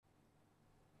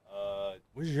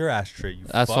Where's your ashtray? You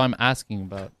That's fuck? what I'm asking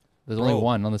about. There's only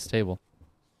one on this table.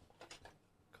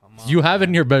 Come on, You have it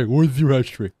in your bag. Where's your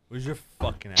ashtray? Where's your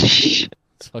fucking ashtray?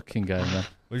 This fucking guy, man.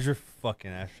 Where's your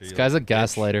fucking ashtray? This guy's a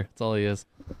gaslighter. That's all he is.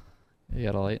 You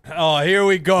got a light. Oh, here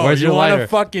we go. Where's you your want lighter? a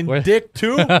fucking Where- dick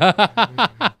too?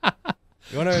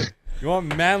 You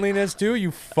want manliness too?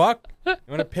 You fuck. You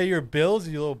want to pay your bills,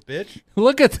 you little bitch?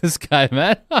 Look at this guy,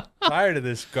 man. Tired of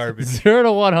this garbage. 0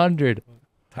 to 100.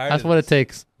 Tired That's of what this. it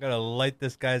takes. Gotta light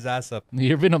this guy's ass up,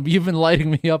 You've been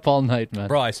lighting me up all night, man.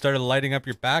 bro. I started lighting up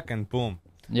your back, and boom.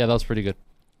 Yeah, that was pretty good.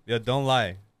 Yeah, don't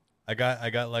lie. I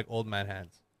got like old man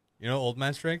hands. You know old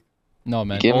man strength? No,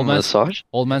 man. Give him a massage?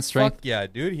 Old man strength. Fuck yeah,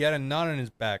 dude. He had a knot on his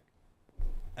back,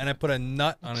 and I put a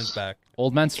nut on his back.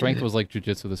 Old man strength was like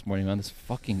jujitsu this morning, man. This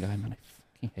fucking guy, man. I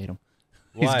fucking hate him.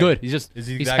 He's Why? good. He's just Is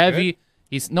he he's that heavy. good?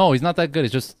 He's not that good.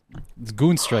 It's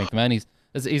goon strength, man. He's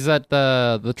at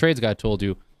the trades guy told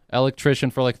you.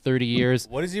 Electrician for like 30 years.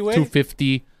 What does he weigh?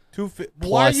 250. Why are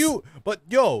plus. you? But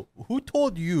yo, who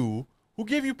told you? Who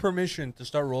gave you permission to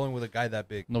start rolling with a guy that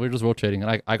big? No, we were just rotating,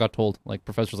 and I got told. Like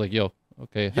professor's like, yo,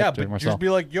 okay, Yeah, Hector, but Marcel. just be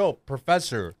like, yo,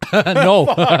 Professor, No.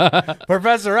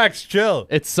 Professor X, chill.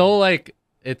 It's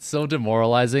so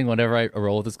demoralizing whenever I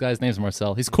roll with this guy. His name's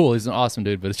Marcel. He's cool. He's an awesome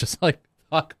dude, but it's just like,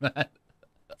 fuck, man.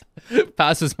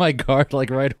 Passes my guard like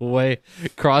right away.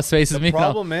 Cross faces me.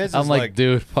 problem is I'm like, like-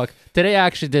 dude, fuck. Today I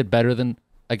actually did better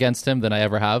against him than I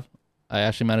ever have. I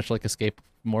actually managed to like escape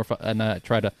more, and I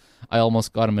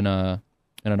almost got him in an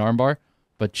armbar.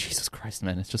 But Jesus Christ,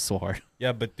 man, it's just so hard.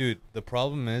 Yeah, but dude, the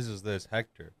problem is this,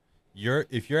 Hector.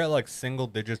 If you're at like single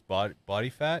digits body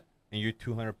fat and you're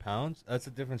 200 pounds, that's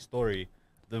a different story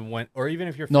than when, or even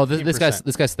if you're 15%. No,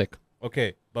 this guy's thick.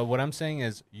 Okay, but what I'm saying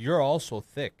is you're also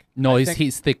thick. No, I he's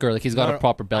think- thicker. Like he's got No, a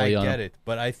proper belly I on get him. it,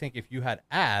 but I think if you had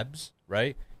abs,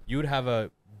 right, you would have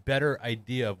a better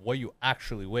idea of what you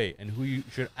actually weigh and who you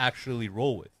should actually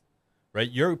roll with, right?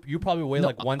 You probably weigh No,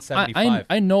 like 175.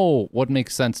 I know what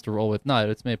makes sense to roll with. No,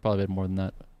 it's maybe probably a bit more than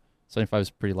that. 75 is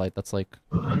pretty light. That's like,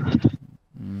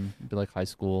 be like high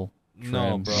school. No,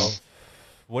 trim. bro.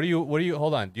 What do you?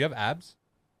 Hold on. Do you have abs?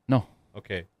 No,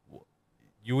 Okay.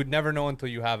 You would never know until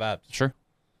you have abs. sure,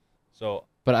 So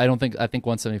but I think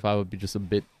 175 would be just a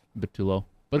bit too low,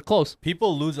 but close.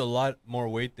 people lose a lot more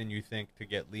weight than you think to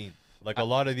get lean. Like a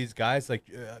lot of these guys, like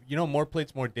more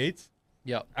plates, more dates.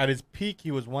 Yeah, At his peak,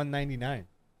 he was 199,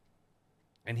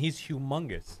 and he's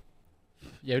humongous.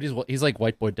 yeah, he's like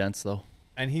white boy dense though.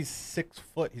 And he's 6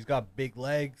 foot. He's got big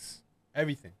legs,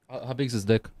 everything. How big's his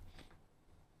dick?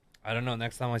 I don't know.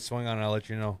 Next time I swing on it, I'll let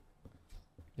you know.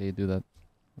 Yeah, you do that.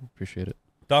 Appreciate it.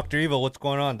 Dr. Evil, what's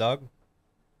going on, dog?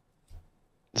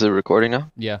 Is it recording now?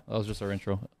 Yeah, that was just our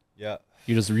intro. Yeah.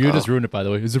 You just ruined it, by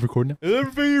the way. Is it recording now? Is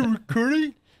everybody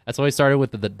recording? That's why I started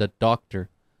with the doctor.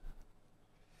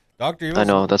 Dr. Evil. I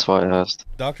know, that's why I asked.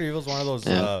 Dr. Evil's one of those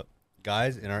Yeah.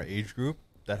 guys in our age group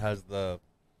that has the.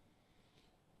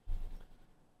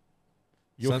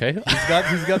 You okay?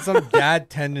 He's got some dad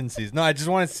tendencies. No, I just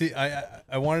want to see.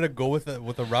 I wanted to go with a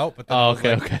route, but then I Oh, was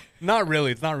okay, like, okay. Not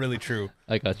really. It's not really true.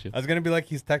 I got you. I was gonna be like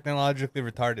he's technologically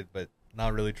retarded, but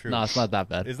not really true. No, it's not that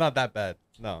bad. It's not that bad.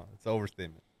 No, it's an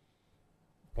overstatement.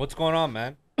 What's going on,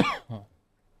 man? I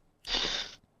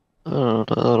don't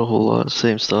know, not a whole lot.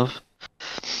 Same stuff.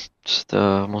 Just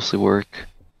mostly work.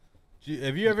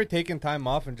 Have you ever taken time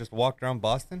off and just walked around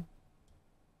Boston?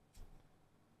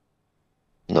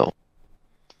 No.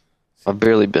 I've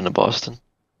barely been to Boston.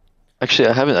 Actually,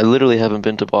 I literally haven't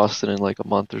been to Boston in like a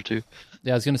month or two.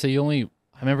 Yeah, I was gonna say I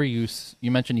remember you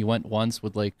mentioned you went once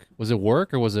with like, was it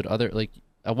work or was it other, like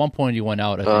at one point you went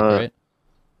out, I think, right?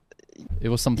 It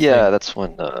was something. Yeah, that's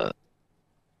when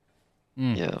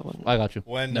Mm. yeah, when I got you.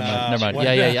 When Never mind. when-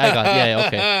 Yeah, I got. Yeah,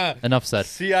 okay. Enough said.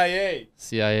 CIA.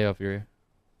 CIA of your,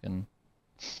 and.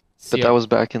 but that was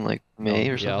back in like May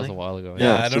or Yeah, that was a something. while ago. Yeah,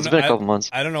 Yeah, I so don't it's know- been a couple months.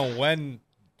 I don't know when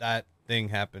that thing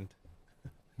happened.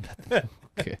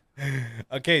 Okay.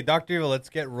 Okay, Dr. Evil, let's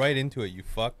get right into it, you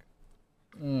fuck.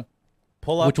 Mm.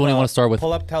 Pull up. Which one do you wanna start with?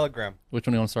 Pull up Telegram. Which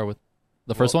one do you want to start with?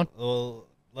 The first one. Well,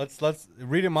 let's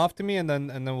read him off to me, and then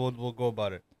we'll go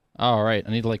about it. All right. I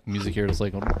need like music here. Just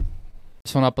like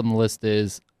this one up on the list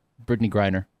is Brittany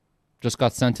Griner. Just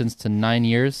got sentenced to 9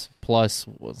 years plus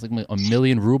what's like $1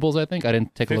 million rubles. I think I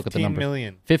didn't take a look at the 15 number.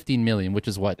 million. 15 million, which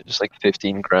is what? Just like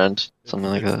 15 grand, something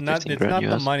like It's that. not, 15 it's grand not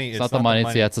the US. money. It's not the money.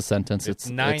 It's, yeah, it's a sentence. It's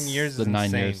 9 it's years. The Is 9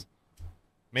 insane. years.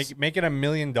 Make it $1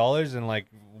 million in like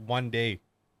one day.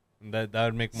 That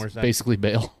would make more It's sense. basically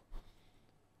bail.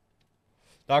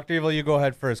 Dr. Evil, you go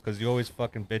ahead first because you always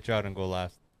fucking bitch out and go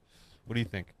last. What do you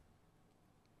think?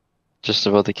 Just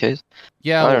about the case.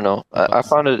 Yeah. I don't know. I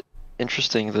found it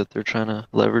interesting that they're trying to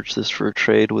leverage this for a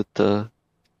trade with the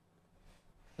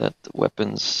that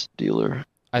weapons dealer.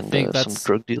 I and, think some that's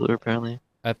drug dealer apparently.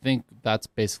 I think that's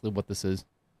basically what this is.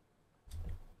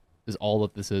 Is all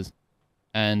that this is.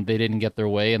 And they didn't get their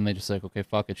way, and they just like, okay,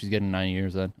 fuck it, she's getting 9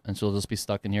 years then, and she'll just be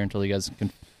stuck in here until you guys can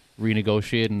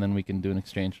renegotiate, and then we can do an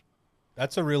exchange.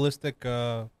 That's a realistic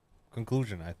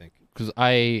conclusion, I think. Because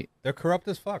They're corrupt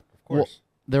as fuck, of Well, course.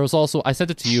 there was also, I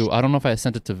sent it to you. I don't know if I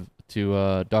sent it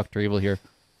to Dr. Evil here.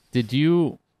 Did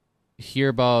you hear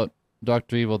about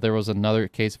Dr. Evil? There was another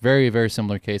case, very, very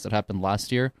similar case that happened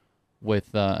last year with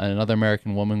another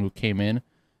American woman who came in,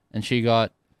 and she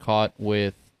got caught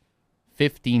with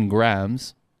 15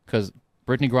 grams because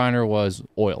Brittany Griner was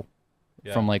oil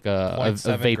Yeah. from like a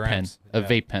 0.7 vape grams. pen, a Yeah.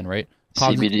 vape pen, right?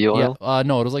 CBD oil? Yeah,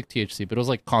 no, it was like THC, but it was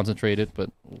like concentrated, but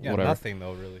Yeah, whatever. nothing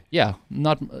though, really. Yeah,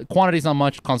 not quantity's not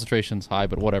much, concentration's high,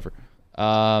 but whatever.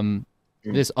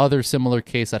 This other similar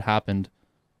case that happened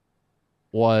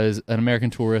was an American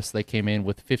tourist that came in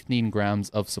with 15 grams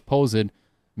of supposed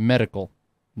medical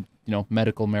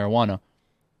marijuana.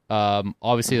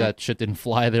 Obviously that shit didn't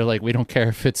fly. They're like, we don't care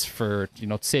if it's for,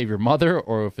 to save your mother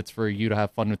or if it's for you to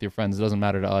have fun with your friends. It doesn't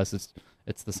matter to us.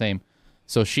 It's the same.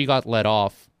 So she got let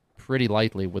off pretty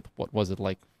lightly with, what was it,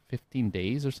 like 15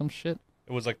 days or some shit?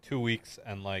 It was like 2 weeks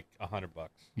and like $100,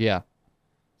 Yeah.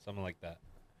 something like that.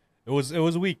 It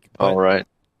was weak. Oh, But, right.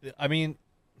 I mean,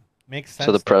 makes sense.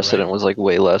 So the though, precedent right? was like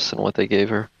way less than what they gave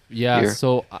her. Yeah, Here.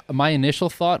 so my initial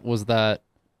thought was that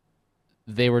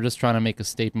they were just trying to make a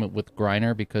statement with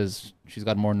Griner because she's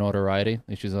got more notoriety.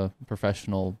 Like, she's a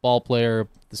professional ball player,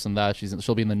 this and that.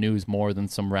 She'll be in the news more than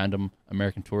some random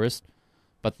American tourist.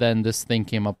 But then this thing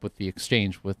came up with the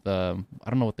exchange with I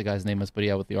don't know what the guy's name is, but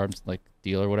yeah, with the arms like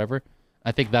deal or whatever.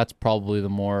 I think that's probably the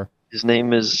more His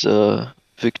name is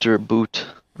Victor Bout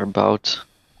or Bout,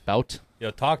 bout. Yo,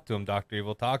 talk to him, Dr.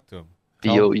 Evil. Talk to him.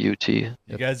 B-O-U-T.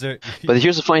 You guys are. But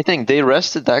here's the funny thing: they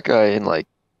arrested that guy in like,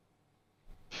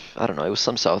 I don't know, it was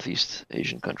some Southeast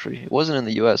Asian country. It wasn't in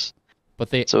the U.S. But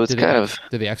they So it's did kind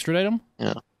did they extradite him?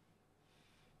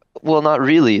 Well, not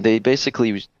really. They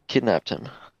basically kidnapped him.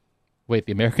 Wait,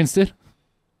 the Americans did?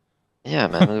 Yeah,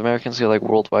 man. The Americans got like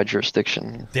worldwide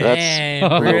jurisdiction. That's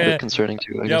Damn, a little bro. bit concerning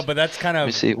too. I Yeah, guess. but that's kind Let of.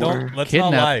 me see, where- Let's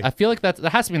not lie. Kidnap. I feel like that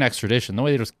has to be an extradition. The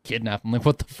way they just kidnap him, like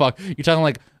what the fuck? You're talking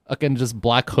like fucking just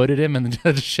black hooded him and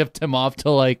then just shipped him off to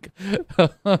like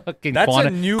fucking That's a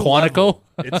new Quantico. level.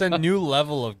 It's a new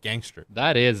level of gangster.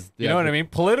 That is, You know what I mean?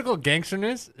 Political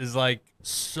gangsterness is like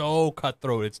so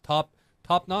cutthroat. It's top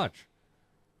notch.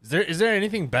 Is there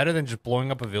anything better than just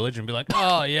blowing up a village and be like,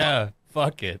 oh yeah,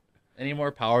 fuck it? Any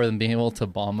more power than being able to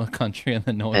bomb a country and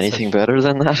then no one Anything says better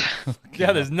than that?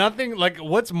 Yeah, there's nothing like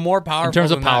what's more powerful in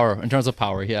terms of than that? power. In terms of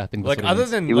power, yeah, I think that's Like what it other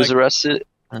means. than He was like, arrested.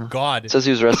 God. It says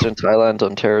he was arrested in Thailand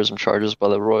on terrorism charges by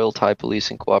the Royal Thai Police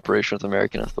in cooperation with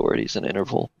American authorities in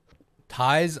Interpol.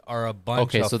 Ties are a bunch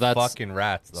Okay, of so that's- fucking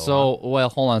rats, though. So, well,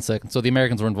 hold on a second. So the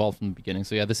Americans were involved from the beginning.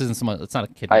 So yeah, this isn't someone. It's not a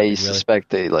kidnapping. I really. suspect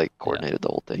they like coordinated the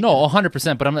whole thing. No,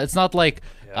 100%. But it's not like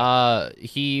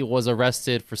he was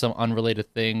arrested for some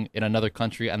unrelated thing in another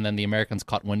country, and then the Americans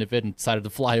caught wind of it and decided to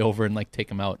fly over and like take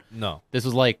him out. no. This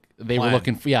was like they were Planned.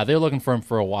 looking for. Yeah, they were looking for him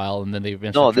for a while, and then they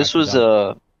eventually. No, this tracked him was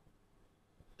down.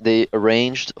 they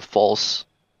arranged a false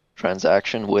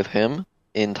transaction with him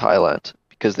in Thailand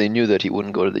because they knew that he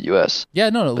wouldn't go to the U.S. Yeah,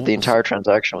 no. But the entire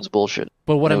transaction was bullshit.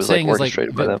 But what it I'm was, like, saying is like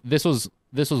orchestrated by them. this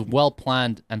was well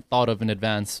planned and thought of in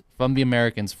advance from the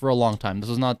Americans for a long time. This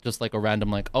was not just like a random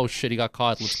like, oh shit, he got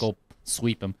caught, let's go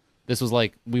sweep him. This was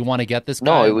like, we want to get this guy.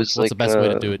 No, it was what's like the best way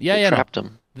to do it? Yeah, they yeah, no. trapped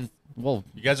him. Well,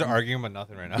 You guys are arguing about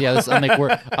nothing right now. yeah,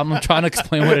 I'm trying to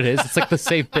explain what it is. It's like the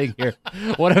same thing here.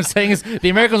 What I'm saying is the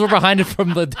Americans were behind it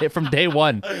from day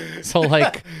one. So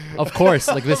like, of course,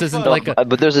 like this isn't like a,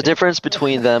 But there's a difference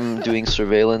between them doing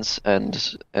surveillance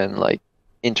and like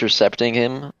intercepting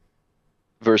him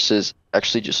versus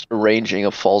actually just arranging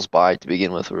a false buy to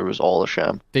begin with, where it was all a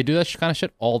sham. they do that kind of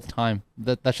shit all the time.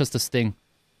 That's just a sting.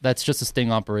 That's just a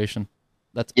sting operation.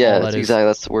 That's Yeah, all that that's is. exactly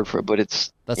that's the word for it. But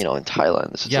it's That's- in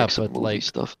Thailand. This is Yeah, like some but, movie like,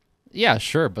 stuff. Yeah,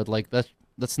 sure, but like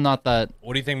that's not that.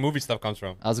 What do you think movie stuff comes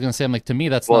from? I was gonna say, I'm like, to me,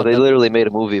 that's Well, not they that, literally made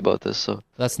a movie about this, so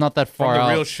that's not that From far the out.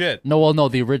 real shit. No, well, no,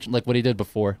 the original, like what he did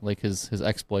before, like his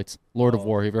exploits, Lord of Oh.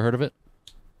 War. Have you ever heard of it?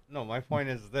 No, my point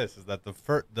is this: is that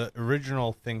the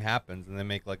original thing happens, and they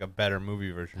make like a better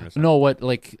movie version or something. No, what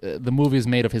like the movie is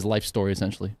made of his life story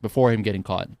essentially before him getting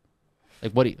caught.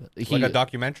 Like what he Like a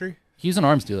documentary. he's an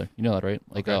arms dealer. You know that, right?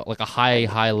 Like Okay. a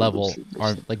high level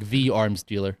like the arms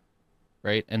dealer,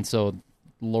 right? And so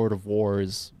Lord of War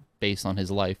is based on his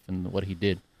life and what he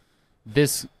did.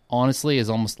 This honestly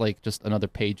is almost like just another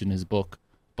page in his book,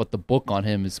 but the book on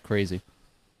him is crazy.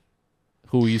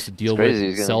 Who he used to deal it's crazy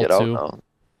with, he's sell gonna get out to, now.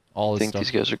 all I his think stuff.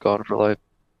 these guys are gone for life.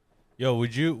 Yo,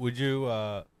 would you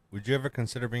ever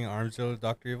consider being an arms dealer,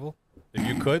 Doctor Evil? If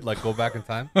you could, like, go back in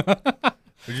time.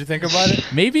 Would you think about it?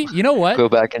 Maybe. You know what? Go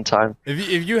back in time.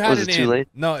 If you had Was an it too in, late?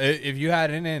 no, if you had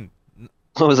an in,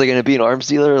 What was I going to be an arms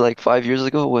dealer like 5 years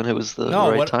ago when it was the no,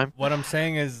 right what time? what I'm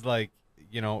saying is like,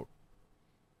 you know,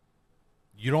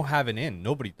 you don't have an in.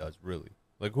 Nobody does really.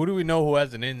 Like, who do we know who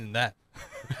has an in that?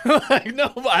 Like,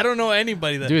 no, I don't know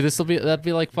anybody that. Dude, that'd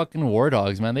be like fucking War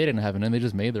Dogs, man. They didn't have an in. They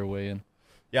just made their way in.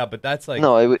 Yeah, but that's like,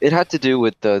 No, it had to do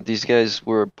with these guys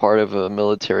were part of a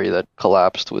military that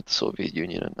collapsed with the Soviet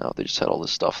Union, and now they just had all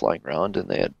this stuff lying around, and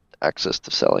they had access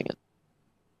to selling it.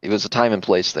 It was a time and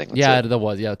place thing. That's Yeah, it. that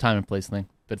was time and place thing.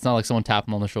 But it's not like someone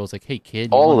tapping on the shoulder. It's like, hey kid,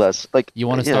 All of that's like you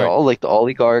wanna yeah, start- all like the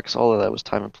oligarchs, all of that was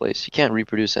time and place. You can't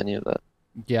reproduce any of that.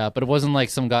 Yeah, but it wasn't like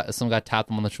some guy tapped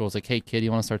them on the shoulder. It's like, hey kid,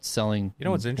 you want to start selling? You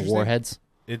know what's interesting? Warheads.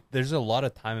 there's a lot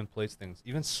of time and place things,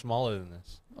 even smaller than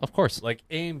this. Of course. Like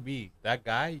A and B, that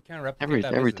guy, you can't replicate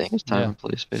that Everything business. is time Yeah. and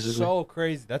place, basically. So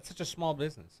crazy. That's such a small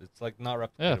business. It's like not replicatable.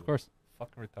 Yeah, of course,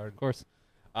 Fucking retarded. of course.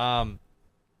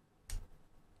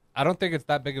 I don't think it's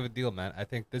that big of a deal, man. I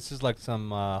think this is like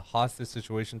some hostage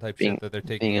situation type Being- shit that they're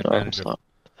taking being an advantage arms of. not.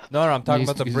 No, I'm talking He's,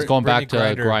 about the he's Brit- going back to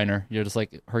Brittany Griner. Griner. You're just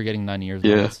like her getting 9 years.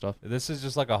 And all Yeah. that stuff. This is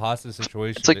just like a hostage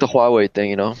situation. It's like the They- Huawei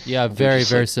thing, you know? Yeah, They're very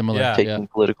just, very like, similar. Yeah. Taking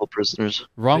political prisoners.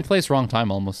 Wrong place, wrong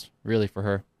time, almost. Really for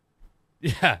her.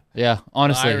 Yeah. Yeah,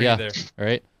 honestly, irony yeah. there. All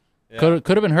right. Yeah. Could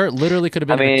have been her. Literally could have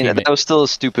I been. mean, her teammate. that was still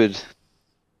stupid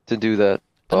to do that.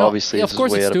 But No, obviously, yeah, this of course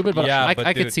is way it's out of stupid, but Yeah, I but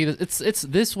could dude- see that it's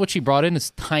this what she brought in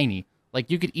is tiny. Like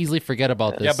you could easily forget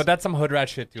about this. Yeah, but that's some hood rat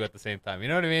shit too at the same time. You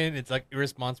know what I mean? It's like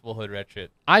irresponsible hood rat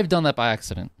shit. I've done that by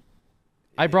accident.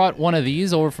 I brought one of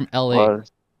these over from LA.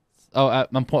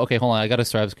 Okay, hold on. I got to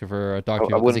strive for a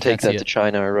doctor. I wouldn't take that to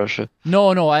China or Russia. No,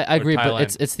 I agree, but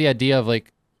Thailand. it's the idea of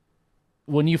like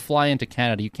when you fly into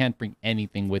Canada, you can't bring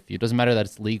anything with you. It doesn't matter that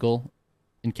it's legal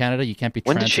in Canada. You can't be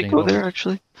When did she transiting go over. there,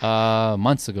 actually?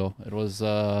 Months ago. It was 8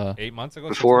 months ago. 6 months ago?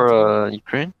 Before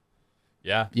Ukraine?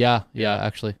 Yeah. yeah, Yeah.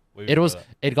 actually. way It before was that.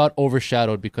 it got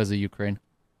overshadowed because of Ukraine.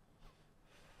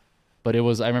 But it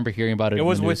was I remember hearing about it. It in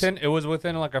was the news.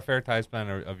 within like a fair time span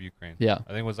of Ukraine. Yeah. I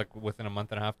think it was like within a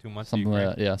month and a half, 2 months. of Something Ukraine.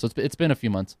 like that. Yeah. So it's been a few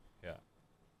months.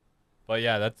 But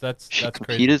yeah, that's She crazy.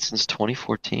 competed since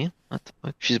 2014? What the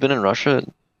fuck? She's been in Russia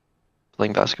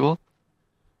playing basketball?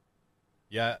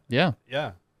 Yeah, Yeah.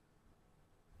 yeah.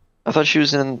 I thought she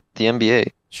was in the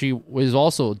NBA, She was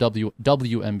also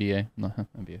WNBA. No,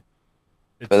 NBA.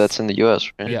 It's, but that's in the US,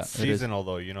 right? it's Yeah, it is. seasonal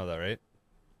though. You know that, right?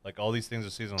 Like all these things are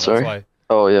seasonal. Sorry? That's why.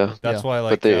 Oh, yeah. That's Yeah. why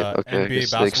like they- okay, I NBA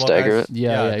guess they basketball stagger guys, it.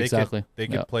 Yeah, they exactly. They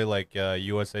could Yeah. play like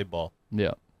USA ball.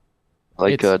 Yeah.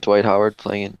 Like It's- Dwight Howard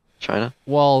playing in China.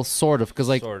 Well, sort of, because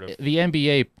like Sort of. the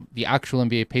NBA, the actual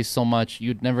NBA pays so much,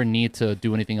 you'd never need to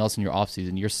do anything else in your off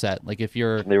season. You're set. Like if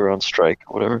you're They were on strike,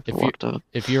 whatever. They If you- walked out.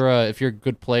 if you're a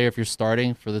good player, if you're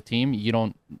starting for the team, you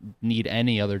don't need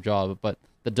any other job. But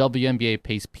the WNBA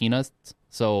pays peanuts,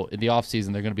 so in the off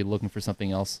season they're going to be looking for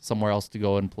something else, somewhere else to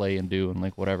go and play and do and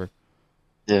like whatever.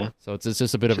 Yeah. So it's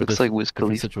just a bit She of a looks like Wiz different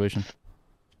Khalifa. situation.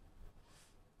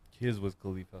 He is with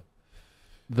Khalifa.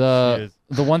 She The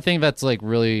is. the one thing that's like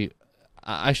really,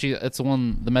 actually, it's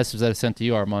the message that I sent to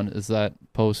you, Armand, is that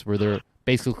post where they're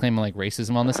basically claiming like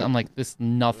racism on this. I'm like, this is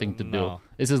nothing to do. No.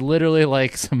 This is literally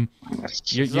like some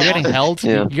you're getting held,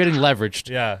 Yeah. you're getting leveraged.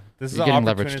 Yeah, this is You're an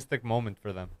getting leveraged. opportunistic moment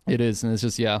for them. It is, and it's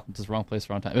just just wrong place,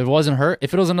 wrong time. If it wasn't her,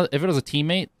 if it was a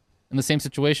teammate in the same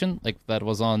situation, like that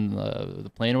was on the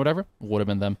plane or whatever, would have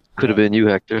been them. Could have been you,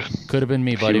 Hector. Could have been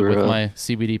me, If buddy, you were, with uh, my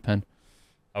CBD pen.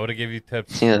 I would have give you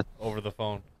tips Yeah. over the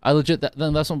phone. I legit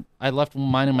that's when I left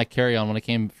mine in my carry-on when I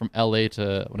came from LA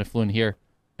to when I flew in here.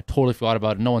 I totally forgot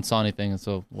about it. No one saw anything,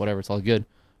 so whatever, it's all good.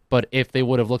 But if they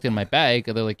would have looked in my bag,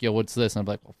 they're like, "Yo, what's this?" And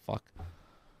I'm like, "Oh fuck."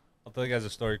 I'll tell you guys a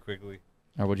story quickly.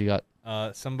 Or what you got?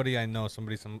 Somebody I know,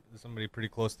 somebody pretty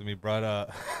close to me brought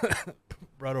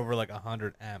brought over like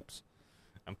 100 amps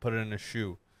and put it in a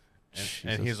shoe, and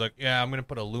Jesus. he's like, "Yeah, I'm gonna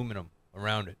put aluminum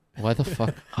around it." Why the fuck?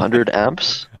 100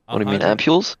 amps? What do you mean, 100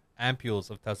 ampules? Ampules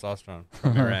of testosterone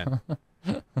from Iran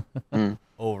Mm.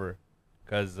 over,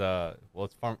 because well,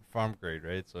 it's farm grade,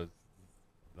 right? So it's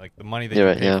like the money that Yeah, you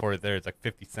right, pay yeah. for it there, it's like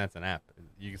 50 cents an amp.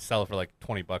 You can sell it for like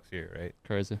 $20 here, right?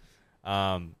 Crazy,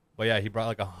 But yeah, he brought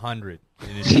like 100 in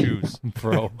his shoes.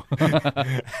 bro.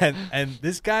 and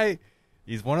this guy,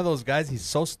 he's one of those guys. He's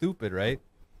so stupid, right?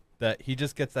 That he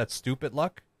just gets that stupid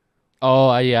luck.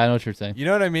 Oh, yeah, I know what you're saying. You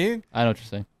know what I mean? I know what you're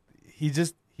saying.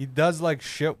 He does like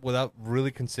shit without really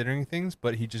considering things,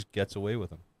 but he just gets away with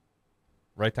them.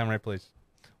 Right time, right place.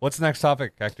 What's the next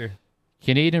topic, Hector?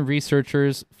 Canadian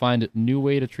researchers find new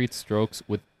way to treat strokes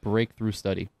with breakthrough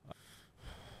study.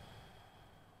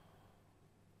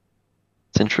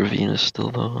 intravenous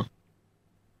still though,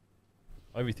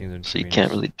 Everything's so you intravenous.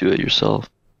 can't really do it yourself.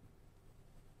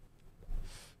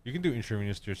 You can do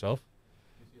intravenous to yourself.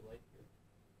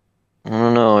 I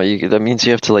don't know. That means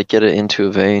you have to like get it into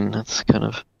a vein. That's kind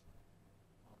of.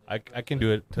 I can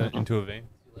do it into a vein.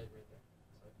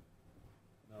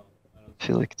 No, I don't. I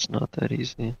feel like it's not that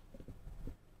easy.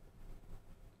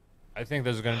 I think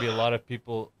there's going to be a lot of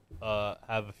people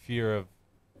have a fear of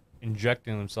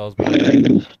injecting themselves. But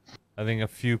I think a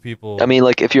few people. I mean,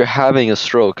 like if you're having a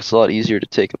stroke, it's a lot easier to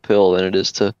take a pill than it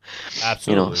is to,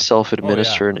 absolutely,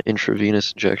 self-administer an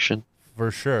intravenous injection. for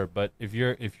sure. But if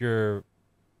you're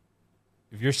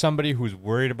somebody who's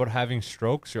worried about having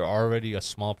strokes, you're already a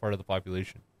small part of the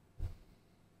population.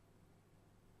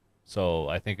 So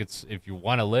I think it's if you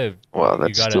want to live. Wow, you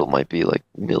that gotta, still might be like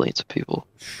millions of people.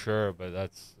 Sure, but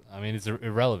it's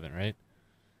irrelevant, right?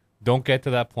 Don't get to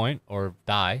that point or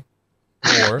die,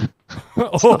 or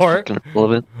or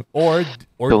Relevant. or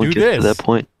Don't do get this to that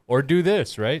point. or do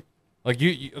this, right? Like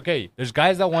okay, there's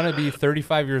guys that want to be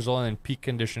 35 years old and in peak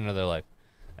condition of their life,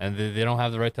 and they don't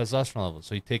have the right testosterone level,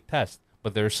 so you take tests,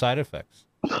 but there are side effects,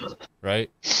 right?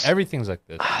 Everything's like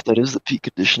this. That is the peak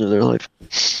condition of their life.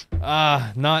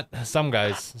 Not some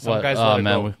guys. Some What? guys Oh, let it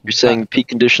man, go. You're saying peak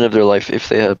condition of their life if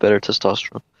they have better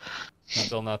testosterone.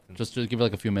 Still nothing. Just give it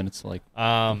like a few minutes. Like,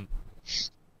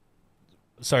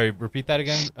 Sorry, repeat that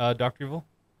again, Dr. Evil.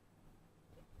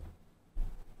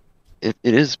 It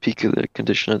is peak of the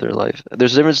condition of their life.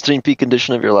 There's a difference between peak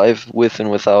condition of your life with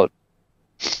and without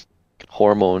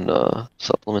hormone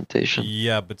supplementation.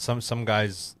 Yeah, but some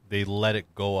guys they let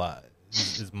it go.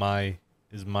 Is my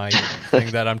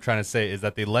thing that I'm trying to say is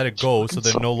that they let it go, so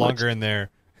they're no longer in their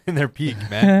peak,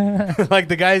 man. Like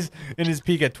the guy's in his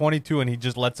peak at 22 and he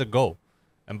just lets it go,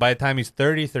 and by the time he's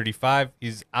 30, 35,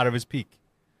 he's out of his peak.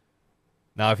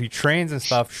 Now, if he trains and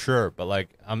stuff, sure, but like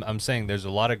I'm saying, there's a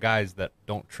lot of guys that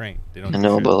don't train. They don't. I do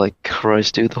know, shit. but like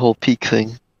Christ, dude, the whole peak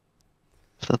thing.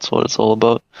 That's what it's all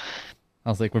about. I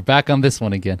was like, we're back on this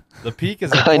one again. The peak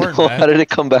is I important, know. man. How did it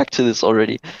come back to this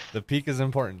already? The peak is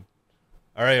important.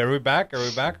 All right, are we back? Are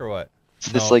we back or what? It's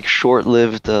this No. like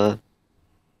short-lived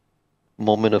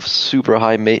moment of super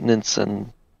high maintenance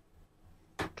and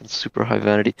super high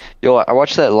vanity. Yo, I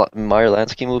watched that Meyer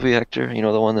Lansky movie, Hector. You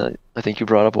know, the one that I think you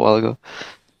brought up a while ago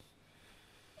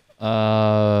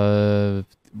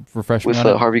Refresh me with on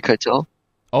it. Harvey Keitel.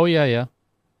 Oh yeah, yeah.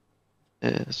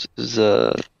 Yeah, it's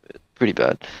pretty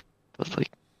bad, but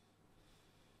like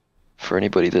for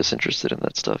anybody that's interested in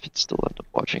that stuff, you'd still end up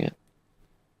watching it.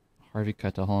 Harvey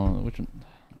Keitel. Hold on, which one?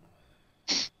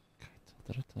 Did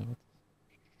I tell you what?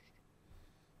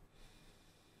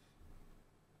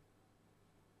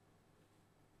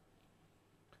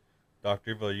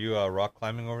 Dr. Evil, are you rock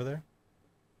climbing over there?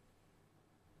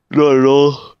 Not at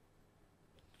all.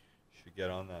 Should get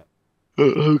on that.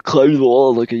 I climbed the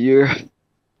wall in like a year,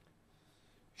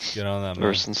 Get on that, or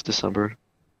man. since December.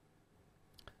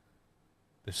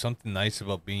 There's something nice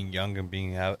about being young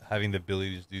and having the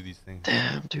ability to do these things.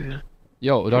 Damn, dude.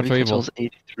 Yo, Harvey Dr. Evil. Keitel's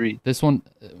 83. This one,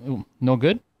 no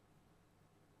good?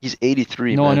 He's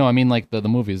 83, No, man. I know. I mean, like the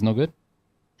movie is no good.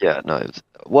 Yeah, no.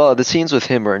 Well, the scenes with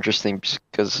him are interesting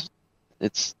because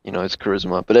it's his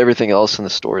charisma, but everything else in the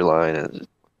storyline is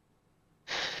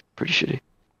pretty shitty.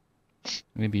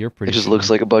 Maybe you're pretty. It just shitty. looks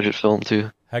like a budget film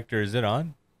too. Hector, is it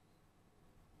on?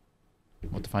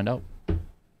 What to find out?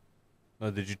 No,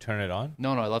 did you turn it on?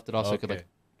 No, I left it off so I could Okay. like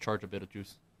charge a bit of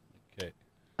juice. Okay.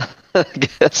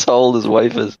 Guess how old his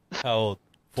wife is. How old?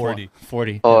 40.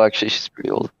 40. Oh, actually, she's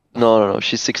pretty old. No,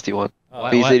 she's 61. Oh,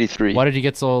 But he's 83. Why did you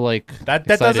get so like? That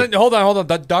excited? doesn't. Hold on.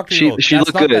 Dr. She Evil, she that's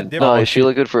looked not that good. different. No, she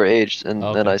looked good for her age, and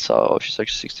Okay. then I saw she's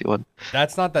actually 61.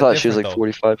 That's not I that thought different. she was like though.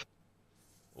 45.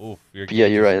 Oof, But yeah,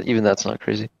 you're right. Even that's not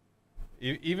crazy.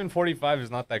 Even 45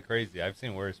 is not that crazy. I've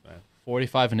seen worse, man.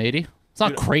 45 and 80. It's not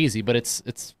Dude. crazy, but it's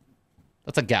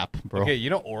that's a gap, bro. Okay, you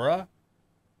know Aura?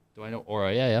 Do I know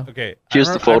Aura? Yeah, yeah. Okay. Here's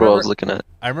the photo I was looking at.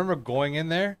 I remember going in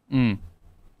there Mm.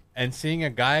 and seeing a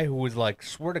guy who was like,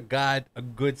 swear to God, a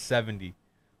good 70,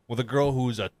 with a girl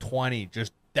who's a 20,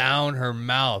 just down her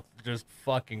mouth, just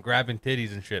fucking grabbing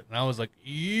titties and shit. And I was like,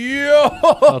 yo!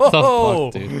 What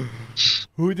the fuck, dude?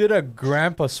 Who did a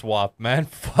grandpa swap, man?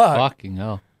 Fuck. Fucking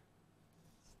hell.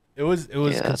 It was Yeah,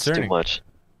 that's too concerning. much.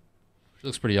 She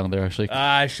looks pretty young there, actually.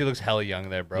 She looks hella young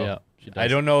there, bro. Yeah, she does. I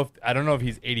don't know if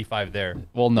he's 85 there.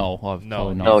 Well, no. No. probably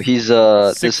not. No, he's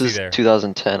this 60 is there.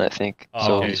 2010, I think. Oh,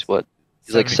 So okay. he's what?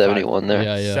 He's like 75. 71 there.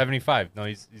 Yeah, yeah. 75. No,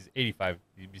 he's 85.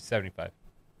 He'd be 75.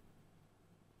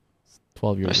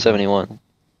 12 years. No, ago. 71.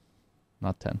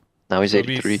 Not 10. Now he's So it'd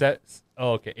be 83.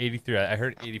 Oh, okay, 83. I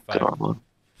heard 85. Good on him.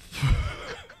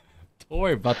 Don't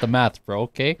worry about the math, bro.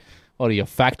 Okay. What are you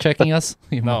fact checking us,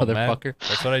 you No, man. motherfucker?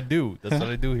 That's what I do. That's what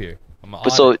I do here. I'm an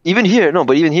But so audit. even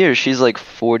here, she's like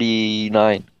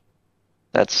 49.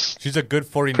 That's She's a good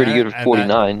 49. pretty good at and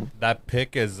 49. That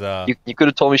pick is You could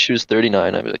have told me she was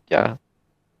 39. I'd be like, yeah.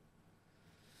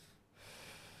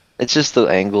 It's just the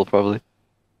angle, probably.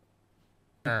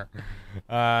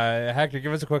 Hector,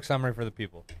 give us a quick summary for the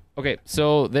people. Okay,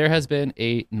 so there has been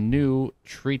a new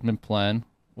treatment plan,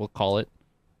 we'll call it,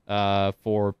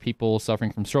 for people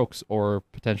suffering from strokes or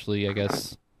potentially, I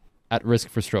guess, at risk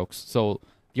for strokes. So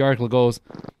the article goes,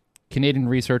 Canadian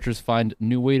researchers find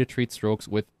new way to treat strokes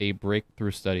with a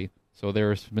breakthrough study. So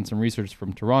there's been some research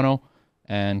from Toronto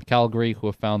and Calgary who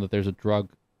have found that there's a drug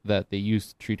that they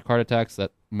use to treat heart attacks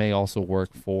that may also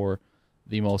work for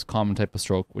the most common type of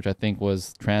stroke, which I think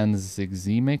was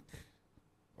tranexamic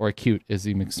or acute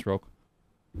ischemic stroke.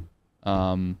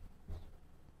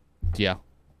 Yeah.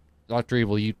 Dr.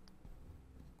 Evil, you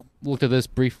looked at this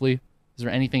briefly. Is there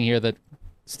anything here that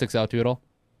sticks out to you at all?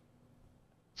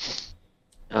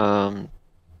 No,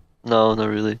 not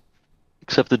really.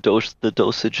 Except the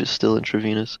dosage is still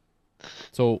intravenous.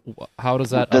 So how does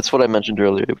that... That's what I mentioned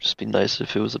earlier. It would just be nice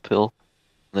if it was a pill.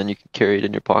 And then you can carry it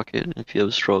in your pocket. And if you have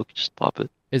a stroke, just pop it.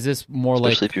 Is this more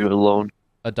Especially like if you're alone.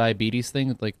 a diabetes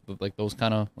thing? Like those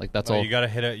kind of... Like that's No, all... you gotta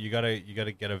hit it. You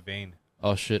gotta get a vein.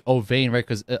 Oh, shit. Oh, vein, right?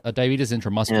 Because a diabetes is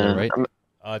intramuscular, Yeah,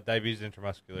 right? Diabetes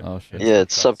intramuscular. Oh, shit. yeah,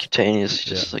 it's Shots. subcutaneous. You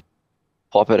just like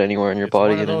pop it anywhere in your It's one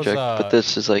body of and those, inject. But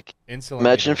this is like, Insulin.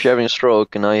 imagine if meters. you're having a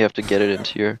stroke and now you have to get it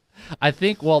into your. I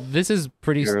think, well, this is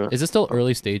pretty... You're- Is this still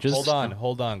early stages?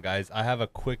 Hold on, guys. I have a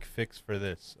quick fix for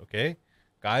this. Okay,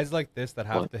 guys like this that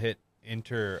have What? to hit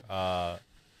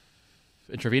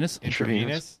Intravenous?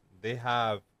 intravenous, they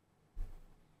have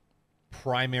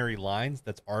primary lines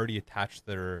that's already attached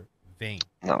to their vein.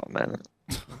 No, man.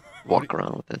 Walk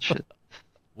around with that shit.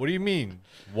 What do you mean?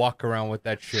 Walk around with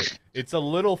that shit? It's a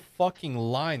little fucking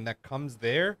line that comes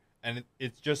there, and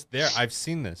it's just there. I've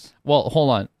seen this. Well, hold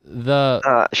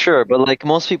on. Sure, but like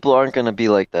most people aren't gonna be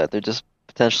like that. They're just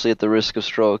potentially at the risk of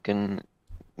stroke, and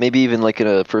maybe even like in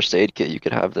a first aid kit, you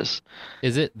could have this.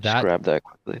 Is it Just that... grab that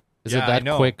quickly. Is Yeah, it I that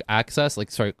know. quick access?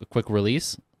 Like, sorry, quick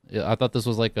release? Yeah, I thought this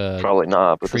was like a... Probably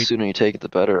not, but the treat- sooner you take it, the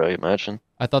better, I imagine.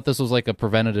 I thought this was like a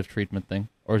preventative treatment thing,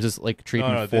 or is this like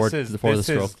treatment No, for this the is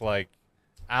stroke? like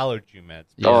allergy meds.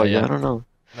 Oh yeah, I don't know.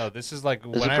 No, this is like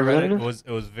Is when it I read it, preventative?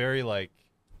 it was very like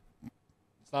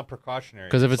it's not precautionary.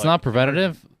 Because if it's like not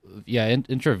preventative, yeah,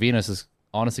 intravenous is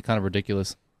honestly kind of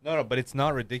ridiculous. No, but it's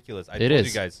not ridiculous. I It told is.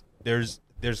 you guys. There's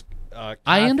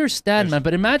I understand, there's- man,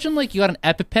 but imagine like you got an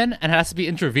EpiPen and it has to be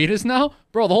intravenous now,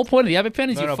 bro. The whole point of the EpiPen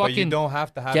is no, you but you fucking don't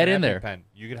have to have get an in there. EpiPen.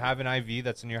 You could have an IV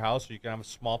that's in your house, or you can have a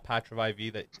small patch of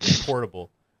IV that is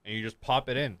portable, and you just pop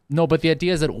it in. no. But the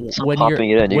idea is that It's not when popping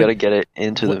you're it in, you when, gotta get it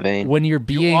into the vein. when you're You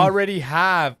being already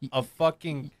have a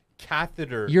fucking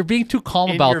catheter. you're being too calm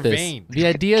in about your this. vein. The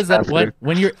idea is that when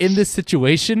Catheter. you're in this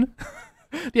situation,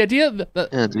 the idea that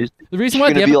Yeah, dude. the reason You're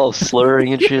why gonna the be all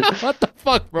slurring and shit. what the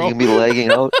fuck, bro? You're gonna be lagging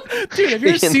out. Dude, have you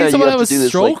ever And now seen you someone have have a to do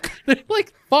this, like- stroke? They're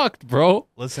like fucked, bro.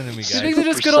 Listen to me, You think guys.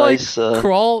 they're just gonna like Precise,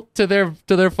 crawl to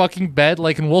their fucking bed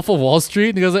like in Wolf of Wall Street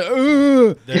and he goes like,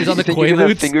 ugh. He's on the You think you're gonna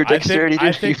have Quaaludes. finger I think- dexterity, I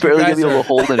dude? think You're barely you gonna be guys able to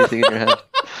hold anything in your hand.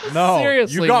 No,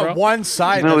 Seriously, you got bro. one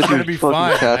side Even that's with gonna your be fucking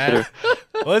fine, catheter. man.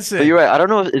 Listen, But you're right. I don't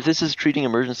know if this is treating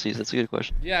emergencies. That's a good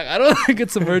question. Yeah, I don't think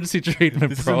it's emergency treatment,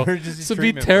 This is bro. emergency This would be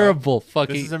treatment, bro. terrible.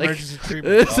 Fucking This is like, emergency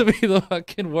treatment. This would be the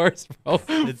fucking worst, bro.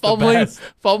 the Fumbling, best.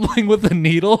 fumbling with a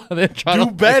needle and then trying Do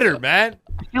to better, man.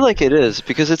 I feel like it is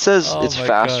because it says Oh it's my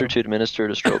faster God. to administer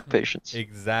to stroke patients.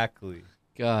 Exactly.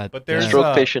 God, But there's A damn.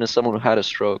 stroke patient is someone who had a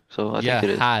stroke, so I yeah,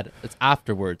 think it is. had it's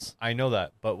afterwards. I know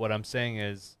that, but what I'm saying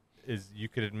is you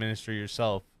could administer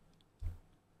yourself.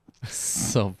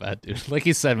 So bad, dude. Like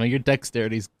you said, man, your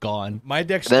dexterity's gone. My Then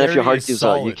dexterity if your heart is gives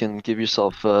solid. out, you can give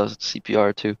yourself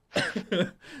CPR too.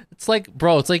 It's like,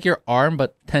 bro, it's like your arm,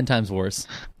 but 10 times worse.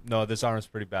 No, this arm is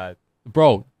pretty bad.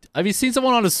 Bro, have you seen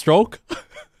someone on a stroke?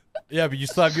 Yeah, but you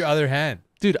still have your other hand.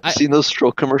 Dude, Seen those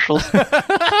stroke commercials?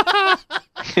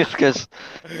 Guys,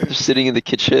 they're sitting in the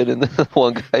kitchen and the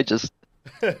one guy just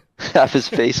half his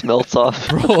face melts off.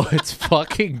 bro, it's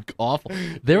fucking awful.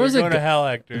 There We're was a going to hell,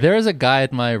 Hector. there was a guy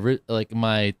at my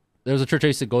there was a church I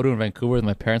used to go to in Vancouver with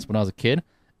my parents when I was a kid,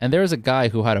 and there was a guy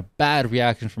who had a bad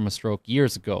reaction from a stroke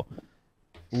years ago.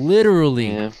 Literally,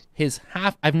 Yeah. his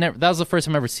half. That was the first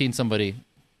time I ever seen somebody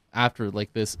after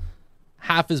like this,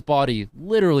 half his body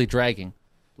literally dragging,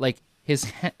 like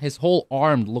his whole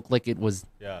arm looked like it was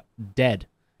Yeah. dead,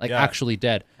 like Yeah. actually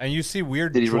dead. And you see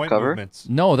weird Did he joint recover? movements.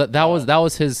 No, that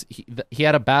was his. He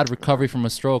had a bad recovery from a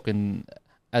stroke, and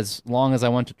as long as I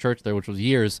went to church there, which was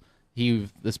years,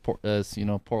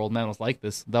 poor old man was like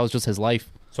this. That was just his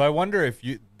life. So I wonder if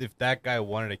that guy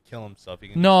wanted to kill himself. He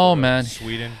can just No, go to man.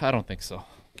 Sweden. I don't think so.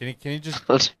 Can he just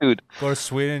Dude, go to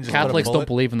Sweden and just let a Catholics don't bullet?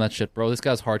 believe in that shit, bro. This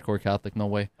guy's hardcore Catholic. No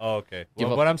way. Oh, okay. Give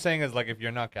Well, up. what I'm saying is, like, if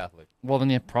you're not Catholic, Well, then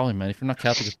yeah, probably, man. If you're not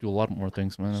Catholic, just do a lot more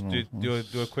things, man. I just don't know.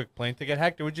 do a quick plane ticket.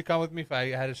 Hector, would you come with me if I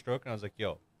had a stroke? And I was like,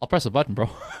 yo. I'll press a button, bro.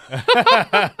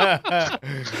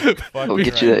 we'll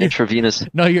get you that intravenous.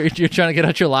 No, you're trying to get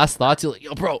out your last thoughts. You're like,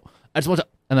 yo, bro, I just want to,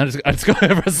 and then I just go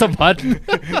and press the button.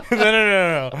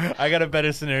 No. I got a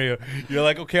better scenario. You're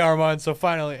like, okay, Armand, so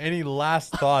finally, any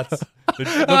last thoughts? The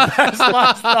best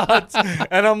last thoughts.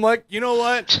 And I'm like, you know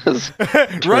what? Just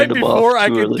Right turned him off before I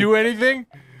too could early. do anything,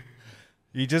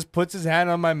 he just puts his hand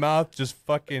on my mouth, just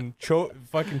fucking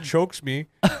chokes me,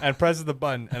 and presses the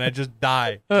button, and I just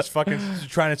die. Just fucking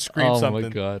trying to scream Oh something. my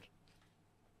god.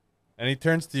 And he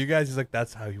turns to you guys. He's like,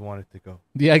 that's how you want it to go.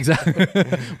 Yeah, exactly.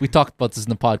 We talked about this in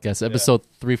the podcast, episode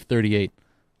 338.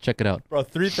 Check it out. Bro,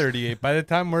 338. By the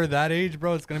time we're that age,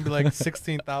 bro, it's going to be like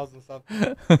 16,000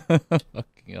 something. Fucking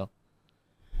hell.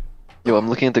 Yo, I'm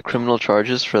looking at the criminal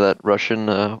charges for that Russian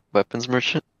weapons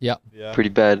merchant. Yeah. Yeah.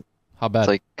 Pretty bad. How bad? It's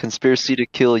like conspiracy to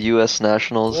kill U.S.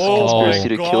 nationals, Oh conspiracy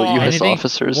to kill God. U.S. Anything-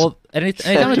 officers, Well,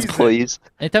 anytime and it's employees,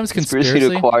 anytime it's conspiracy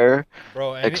conspiracy, to acquire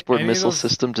Bro, export any of missile those-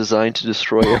 system designed to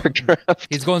destroy aircraft.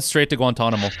 he's going straight to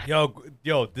Guantanamo.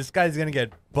 Yo, this guy's going to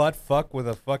get butt fucked with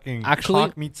a fucking Actually-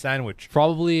 cock meat sandwich.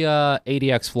 Probably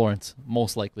ADX Florence,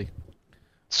 most likely.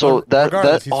 So Well, that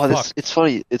regardless, he's this fucked. it's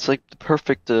funny. It's like the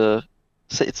perfect.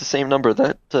 It's the same number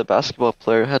that basketball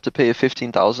player had to pay a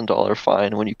 $15,000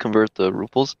 fine when you convert the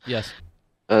rubles. Yes.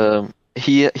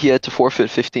 He had to forfeit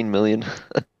 15 million.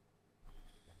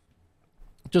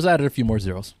 Just added a few more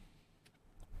zeros.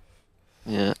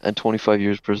 Yeah, and 25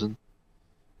 years prison.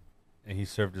 And he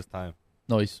served his time.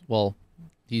 No, he's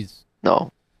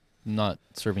No, not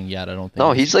serving yet, I don't think.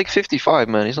 no, he's like 55,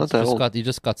 man. He's not that old. He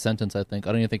just got sentenced, I think.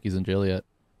 I don't even think he's in jail yet.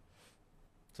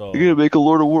 So You're gonna make a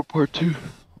Lord of War Part 2.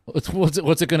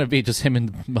 What's it gonna be? Just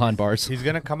him behind bars? he's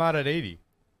going to come out at 80.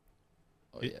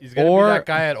 Oh, He's going to Or- be that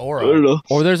guy at I Aura. don't know.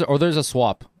 Or there's a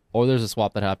swap. Or there's a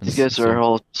swap that happens. These guys So, are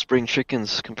all spring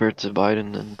chickens compared to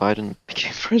Biden, and Biden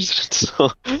became president.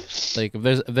 So like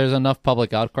if there's enough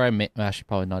public outcry, actually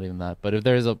probably not even that. But if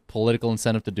there's a political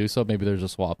incentive to do so, maybe there's a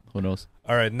swap. Who knows?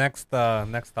 All right, next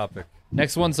topic.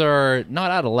 Next ones are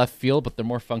not out of left field, but they're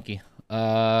more funky.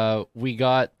 We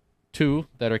got two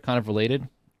that are kind of related.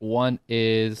 One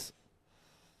is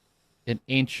an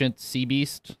ancient sea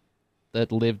beast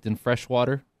that lived in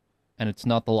freshwater, and it's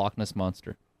not the Loch Ness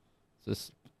monster. It's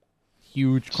this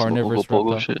huge carnivorous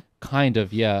Ogopogo reptile. shit. Kind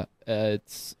of, yeah.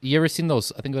 It's you ever seen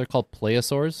those? I think they're called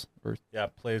plesiosaurs, or Yeah,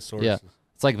 Plesiosaurus. Yeah.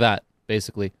 it's like that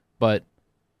basically. But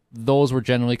those were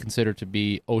generally considered to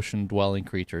be ocean-dwelling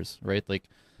creatures, right? Like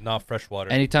Not freshwater.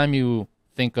 anytime you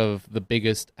think of the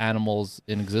biggest animals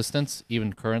in existence,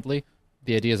 even currently,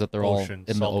 the idea is that they're Ocean, all in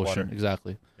the salt ocean. water.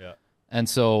 Exactly. Yeah. And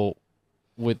so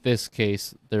with this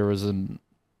case, there was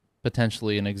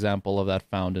potentially an example of that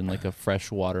found in like a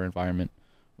freshwater environment,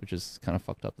 which is kind of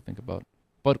fucked up to think about,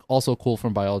 but also cool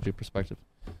from biology perspective.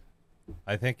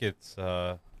 I think it's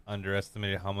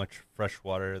underestimated how much fresh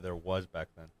water there was back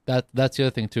then. That's the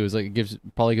other thing too, is like it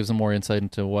probably gives them more insight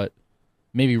into what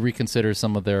maybe reconsider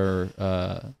some of their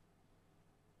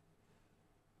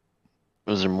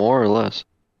Was there more or less?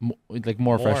 like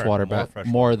more fresh water more back, fresh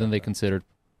more water than back they then. considered,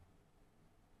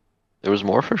 There was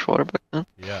more fresh water back then?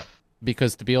 Yeah.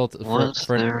 because to be able to Was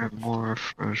for there more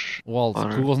fresh well,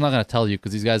 water? Google's not going to tell you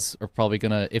because these guys are probably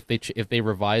going to if they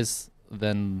revise,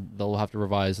 then they'll have to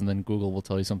revise, and then Google will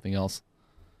tell you something else.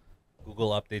 Google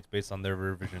updates based on their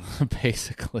revisions.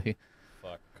 Basically.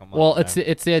 Fuck, come on. Well, man.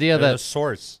 it's the idea They're that the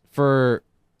source. for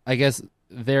I guess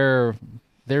their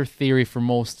theory for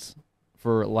most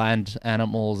for land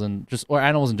animals and just or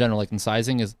animals in general, like in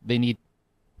sizing, is they need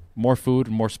more food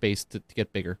and more space to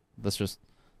get bigger. That's just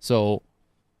so.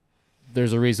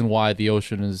 There's a reason why the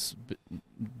ocean is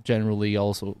generally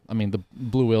also. I mean, the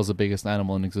blue whale is the biggest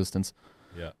animal in existence.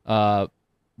 Yeah.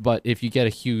 But if you get a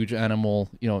huge animal,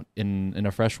 in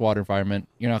a freshwater environment,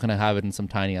 you're not going to have it in some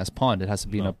tiny ass pond. It has to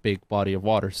be in No. a big body of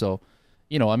water. So,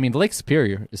 I mean, Lake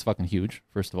Superior is fucking huge.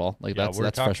 First of all, like Yeah, that's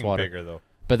we're talking freshwater. bigger though.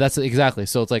 But that's exactly.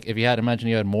 So it's like if imagine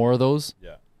you had more of those,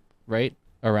 Yeah. right,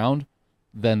 around,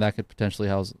 then that could potentially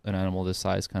house an animal this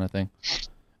size, kind of thing,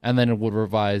 and then it would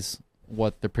revise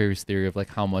what the previous theory of like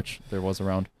how much there was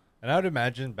around. And I would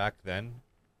imagine back then,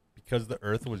 because the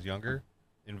Earth was younger,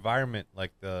 environment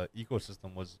like the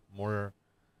ecosystem was more,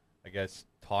 I guess,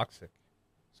 toxic.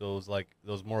 So it was like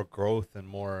there was more growth and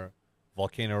more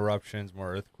volcano eruptions,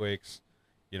 more earthquakes,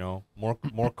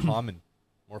 more common,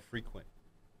 more frequent.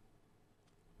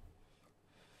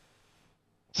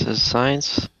 says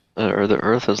science or the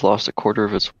Earth has lost a quarter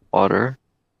of its water.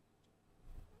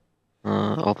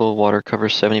 Although water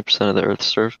covers 70% of the Earth's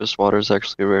surface, water is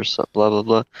actually a rare blah blah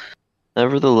blah.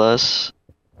 Nevertheless,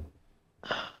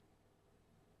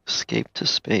 escape to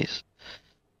space.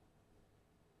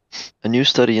 A new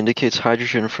study indicates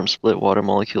hydrogen from split water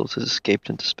molecules has escaped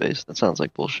into space. That sounds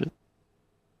like bullshit.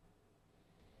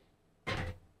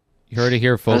 You heard it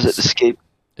here, How folks. does it escape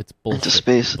It's into bullshit.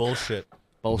 space? Bullshit.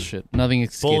 Bullshit. Nothing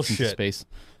escapes into Bullshit. space.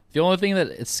 The only thing that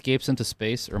escapes into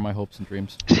space are my hopes and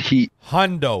dreams. It's heat.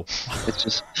 Hundo. It's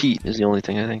just heat is the only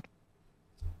thing I think.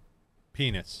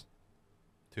 Penis.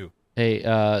 2. Hey,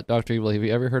 Dr. Evil, have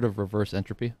you ever heard of reverse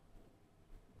entropy?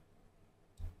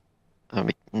 I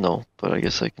mean, no, but I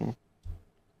guess I can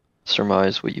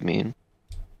surmise what you mean.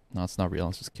 No, it's not real. I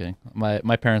was just kidding.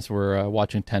 My parents were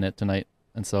watching Tenet tonight,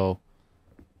 and so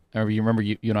you remember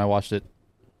you and I watched it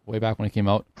way back when it came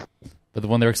out. But the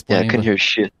one they're Yeah, I explaining, couldn't hear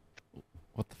shit.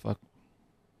 what the fuck?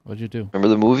 What'd you do? Remember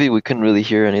the movie? We couldn't really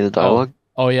hear any of the dialogue.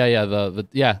 Oh yeah,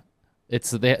 yeah.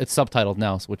 It's subtitled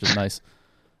now, which is nice.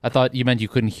 I thought you meant you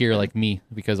couldn't hear like me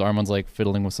because Armand's like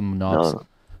fiddling with some knobs.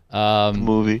 No, the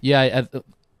movie. Yeah,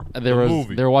 they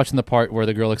movie. were watching the part where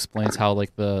the girl explains how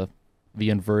like the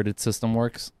inverted system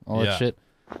works, all that Yeah. shit,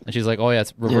 and she's like, "Oh yeah,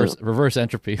 it's reverse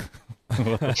entropy."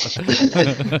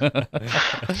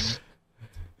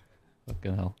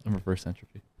 Fucking hell, I'm reverse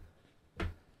entropy.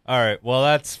 All right. Well,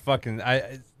 that's fucking.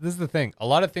 This is the thing. A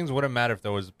lot of things wouldn't matter if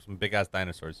there was some big ass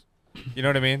dinosaurs. You know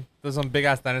what I mean? There's some big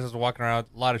ass dinosaurs walking around.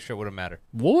 A lot of shit wouldn't matter.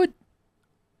 What would?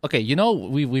 Okay, you know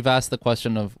we've asked the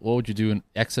question of what would you do in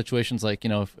X situations, like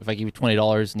if I give you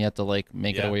 $20 and you have to like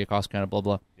make it Yeah. away your cost, kind of blah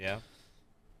blah. Yeah.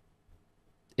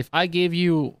 If I gave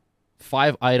you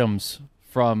 5 items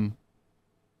from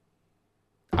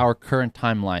our current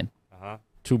timeline Uh huh.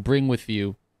 to bring with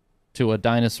you to a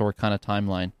dinosaur kind of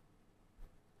timeline,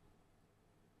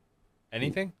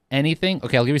 Anything? anything?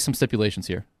 Okay, I'll give you some stipulations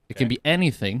here. It can Okay. be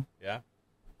anything. Yeah.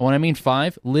 When I mean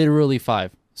 5, literally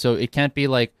 5. So it can't be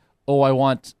like, oh, I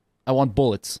want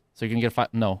bullets, so you're gonna get 5.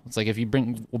 No, it's like if you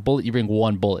bring a bullet, you bring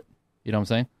 1 bullet. You know what I'm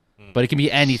saying? But it can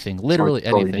be anything, literally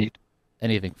That's all you anything. need.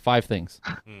 Anything. 5 things.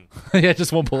 Yeah,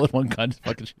 just 1 bullet, 1 gun. Just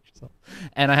fucking shoot yourself.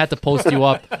 And I had to post you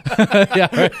up. Yeah,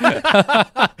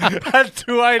 right. That's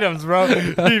 2 items, bro.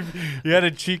 You had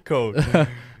a cheat code.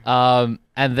 And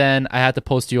then I had to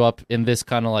post you up in this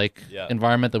kind of like Yeah.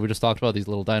 environment that we just talked about, these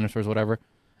little dinosaurs, whatever.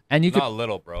 And you could, Not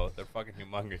little, bro. They're fucking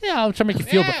humongous. yeah, I'm trying to make you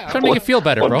feel, Yeah. trying to make you feel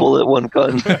better, One bro. bullet, one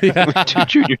gun. With 2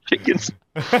 junior chickens.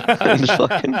 And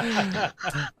fucking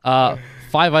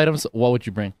 5 items. What would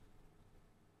you bring?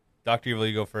 Dr. Evil,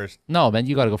 you go first. No, man,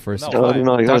 you gotta go first. No. I don't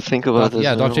know. I gotta think about this.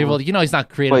 Yeah, I don't Dr. know. Evil, he's not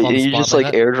creative Wait, on the you spot just like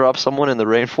like that. airdrop someone in the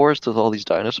rainforest with all these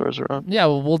dinosaurs around? Yeah,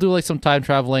 well, we'll do like some time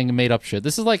traveling, made up shit.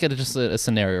 This is like just a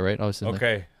scenario, right? Obviously.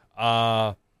 Okay.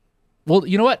 Well,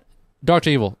 you know what?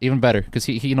 Dr. Evil, even better, because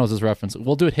he knows his reference.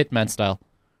 We'll do it Hitman style,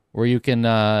 where you can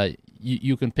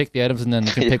you can pick the items and then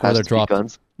you can It pick where has they're to be dropped.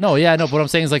 guns. No, yeah, no. But what I'm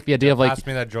saying is like the idea of like pass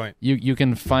me that joint. you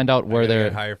can find out where I gotta they're.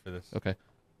 get higher for this. Okay.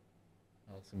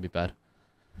 Oh, it's gonna be bad.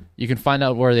 You can find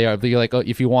out where they are. But you're like, oh,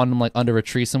 if you want them like under a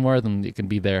tree somewhere, then it can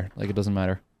be there. Like it doesn't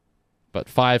matter. But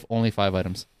only 5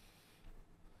 items.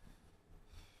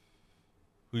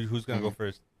 Who's gonna go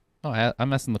first? Oh,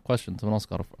 I'm asking the question. Someone else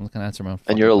got. I'm gonna answer my own. And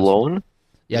fucking you're question. alone?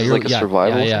 Yeah, This is you're like a yeah,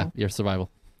 survival Yeah, thing? you're survival.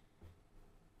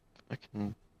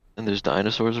 And there's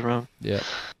dinosaurs around? Yeah.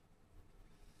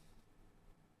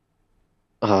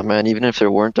 Oh man, even if there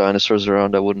weren't dinosaurs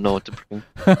around, I wouldn't know what to bring.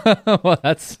 Well,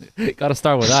 that's gotta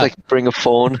start with Just that. like bring a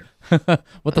phone.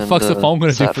 What the and, fuck's the phone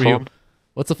gonna do sat for you? phone.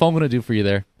 What's the phone gonna do for you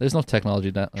there? There's no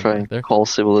technology Try and there. call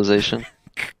civilization.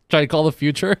 Try to call the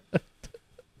future.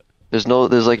 There's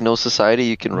like no society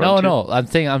you can run No, to.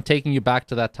 no. I'm taking you back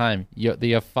to that time. You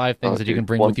have 5 things Oh, that you dude, can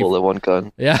bring one with you. bullet, one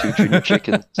gun, Yeah. 2 junior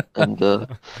chickens, and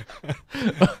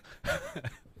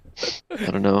I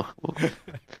don't know,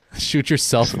 Shoot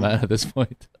yourself, man. At this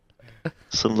point.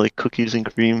 some like cookies and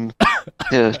cream.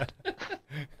 Yeah,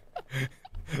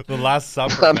 The Last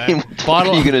Supper, I man. mean, what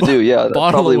Bottle- are you gonna do? Yeah, that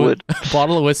probably would.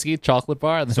 Bottle of whiskey, chocolate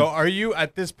bar, and then So are you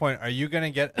at this point? Are you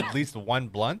gonna get at least 1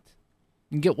 blunt?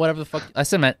 you can get whatever the fuck. I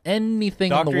said, man, anything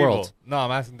Dr. in the world. Evil. No,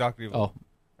 I'm asking Dr. Evil. Oh,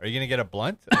 Are you gonna get a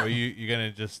blunt, or are you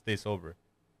gonna just stay sober?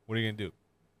 What are you gonna do?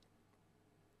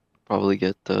 Probably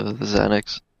get the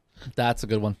Xanax. that's a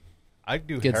good one. I'd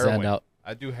do Get heroin. Xan out.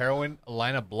 I'd do heroin, a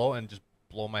line of blow, and just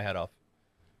blow my head off.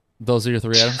 Those are your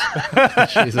 3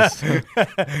 items. Jesus.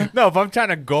 No, if I'm trying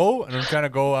to go and I'm trying to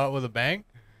go out with a bang,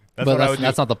 that's But what I would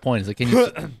that's do. not the point. Is like, can you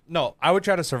No, I would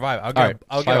try to survive. I'll All right, get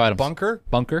 5 a items. bunker.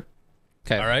 bunker?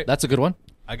 Okay, All right. that's a good one.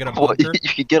 I get a What, bunker. you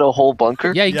could get a whole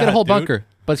bunker? Yeah, you can get a whole dude. bunker.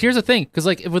 But here's the thing, because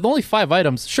like with only 5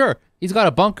 items, sure, he's got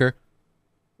a bunker.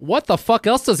 What the fuck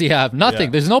else does he have? Nothing.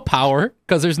 Yeah. There's no power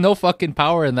because there's no fucking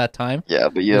power in that time. Yeah,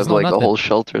 but you There's have no like nothing. a whole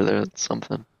shelter there. That's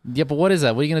something. Yeah, but what is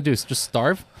that? What are you gonna do? Just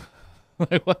starve?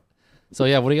 Like what? So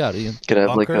yeah, what do you got? Ian? Could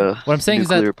have like Bunker? a What I'm saying is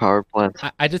that- nuclear power plant.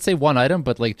 I did say 1 item,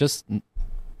 but like just that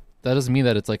doesn't mean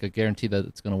that it's like a guarantee that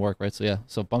it's gonna work, right? So yeah,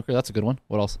 so bunker, that's a good one.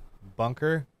 What else?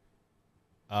 Bunker.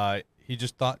 He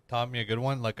just taught me a good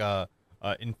one, like a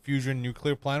infusion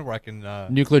nuclear plant where I can.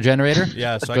 Nuclear generator.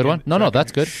 Yeah, That's so a I good can- one. No, so I no, can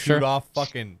that's good. Shoot Sure. off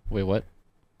fucking. Wait, what?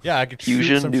 Yeah, I could shoot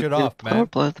Fusion some shit nuclear off, power man.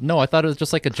 plant. No, I thought it was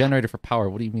just like a generator for power.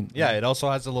 What do you mean? Yeah, it also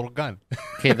has a little gun.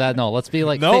 Okay, that no. Let's be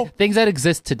like No? things that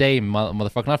exist today,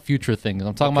 motherfucker, not future things.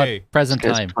 I'm talking Okay. about present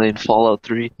This guy's time. playing Fallout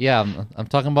 3. Yeah, I'm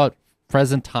talking about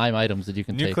present time items that you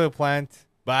can take. Nuclear plant,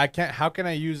 but I can't. How can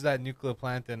I use that nuclear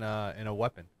plant in a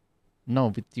weapon? No,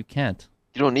 but you can't.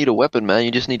 You don't need a weapon, man.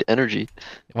 You just need energy.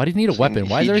 Why do you need a weapon?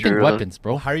 Why is heat everything your, weapons,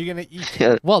 bro? How are you gonna eat?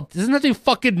 Yeah. Well, doesn't that do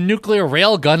fucking nuclear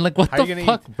rail gun? Like what How are you the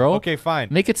gonna fuck, eat? bro? Okay, fine.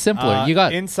 Make it simpler. You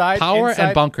got inside power and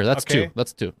inside- bunker. That's okay. 2.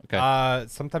 That's 2. Okay.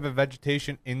 Some type of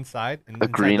vegetation inside. A inside the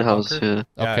greenhouse. bunker.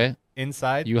 Yeah. Okay.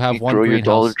 Inside. You have You one grow your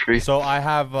Dollar greenhouse. Tree. So I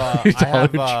have. Your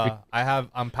Dollar Tree.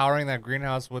 I'm powering that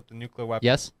greenhouse with the nuclear weapon.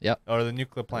 Yes. Yep. Or the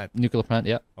nuclear plant. Nuclear plant.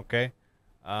 Yeah. Okay.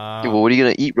 Yeah, well, what are you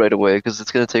gonna eat right away? Because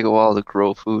it's gonna take a while to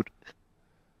grow food.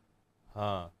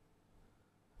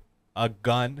 A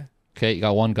gun. Okay. You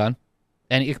got 1 gun,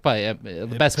 and you can buy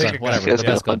the best pick gun. a gun. Whatever. This guy's The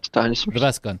got best a gun. bunch of dinosaurs. The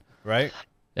best gun. Right.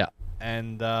 Yeah.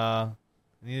 And I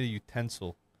need a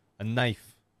utensil. A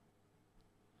knife.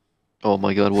 Oh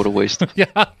my god, what a waste. Yeah.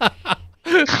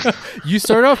 You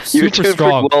start off You were super doing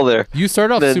strong. pretty well there. You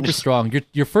start off Then- super strong.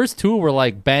 Your first 2 were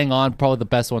like bang on, probably the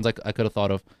best ones I could have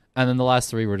thought of, and then the last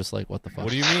 3 were just like, what the fuck?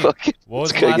 What do you mean? Fucking- What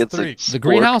was this the guy last gets a 3? The spork.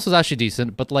 greenhouse was actually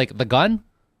decent, but like the gun,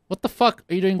 what the fuck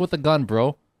are you doing with the gun,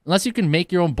 bro? Unless you can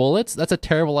make your own bullets, that's a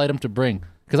terrible item to bring.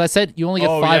 Because I said you only get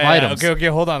 5 items. Okay,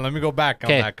 hold on. Let me go back on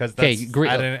Okay, that because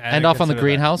okay. End off on the consider that.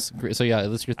 greenhouse. So yeah,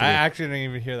 that's your 3. I actually didn't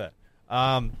even hear that.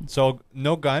 So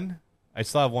no gun. I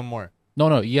still have one more.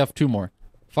 No, you have 2 more.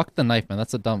 Fuck the knife, man.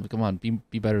 That's a dumb. Come on,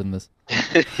 be better than this.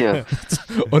 Yeah.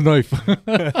 A knife.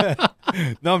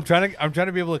 No, I'm trying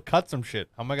to be able to cut some shit.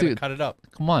 How am I gonna Dude. cut it up?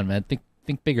 Come on, man. Think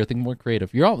bigger. Think more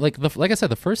creative. You're all like like I said,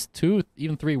 the first 2,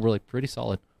 even 3 were like pretty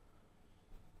solid.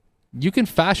 You can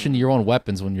fashion your own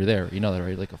weapons when you're there. You know that,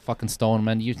 right? Like a fucking stone,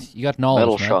 man. You got knowledge,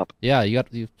 Metal man. shop. Yeah, you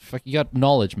got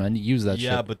knowledge, man. You use that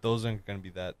Yeah, shit. but those aren't gonna be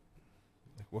that.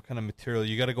 Like, what kind of material?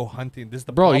 You gotta go hunting. This is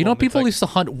the Bro, problem. you know It's people like- used to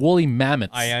hunt woolly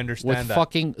mammoths. I understand with that.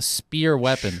 fucking spear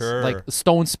weapons, Sure. like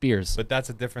stone spears. But that's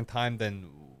a different time than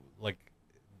like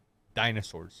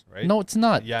dinosaurs, right? No, it's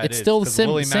not. Yeah, it's it is, still the 'cause same.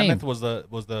 Woolly Same. mammoth was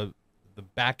the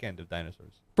back end of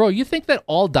dinosaurs. Bro, you think that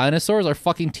all dinosaurs are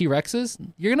fucking T-Rexes?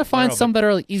 You're gonna find No, some but that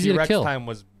are like, easy to T-Rex kill. time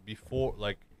was before,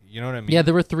 like, you know what I mean? Yeah,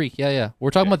 there were 3. Yeah.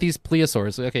 We're talking Yeah. about these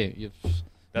plesiosaurs. Okay,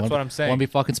 That's what I'm saying. Want to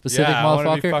be fucking specific, Yeah, I wanna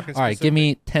be motherfucker? fucking All right, give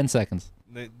me 10 seconds.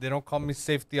 They don't call me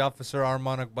safety officer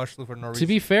Armand Bushlu for no reason. To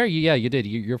be fair, you did.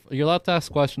 You're allowed to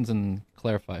ask questions and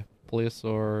clarify.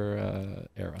 Plesiosaur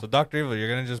era. So Dr. Evil, you're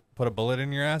gonna just put a bullet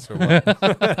in your ass or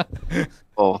what?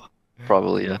 Oh,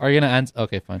 probably, yeah. Are you gonna answer?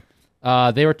 Okay, fine.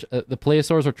 They were the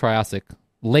plesiosaurs were Triassic,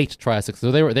 late Triassic.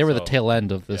 So they were the So, tail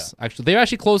end of this. Actually, they're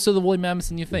actually closer to the woolly mammoths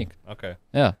than you think. Okay.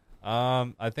 Yeah.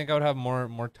 I think I would have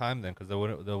more time then because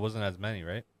there wasn't as many,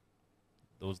 right?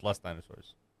 There was less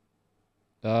dinosaurs.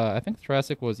 I think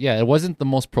Triassic was. Yeah, it wasn't the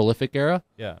most prolific era.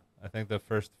 Yeah, I think the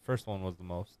first one was the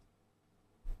most.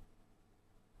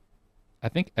 I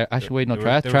think actually wait no, there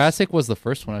was- Triassic was the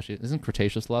first one actually. Isn't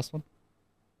Cretaceous the last one?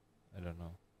 I don't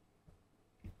know.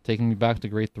 Taking me back to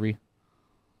grade 3.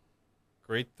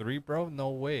 Grade 3, bro? No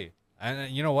way.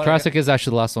 And you know what? Triassic is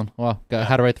actually the last one. Wow,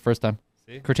 had it right the first time.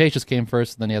 See? Cretaceous came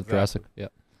first, then you had Exactly. Jurassic. Yeah.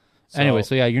 Anyway,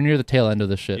 so yeah, you're near the tail end of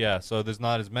this shit. yeah, so there's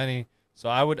not as many. So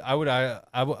I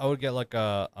would get like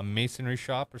a masonry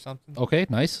shop or something. Okay,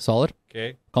 nice, solid.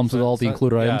 Okay. Comes with all the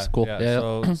included yeah, items. Cool. Yeah.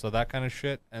 Yeah. So that kind of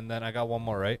shit, and then I got one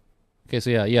more, right? Okay, so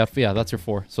yeah, that's your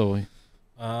 4. So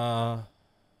Uh,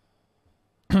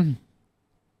 hold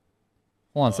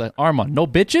on a second. Armand, no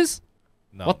bitches?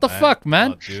 no. What the fuck,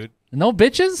 man? No, dude. No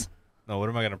bitches? No, what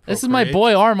am I gonna? This is my procreate?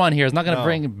 boy Armand here. Is not gonna No.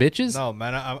 bring bitches. No,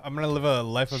 man. I'm gonna live a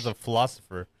life as a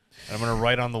philosopher, and I'm gonna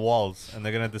write on the walls, and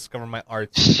they're gonna discover my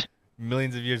art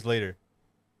millions of years later.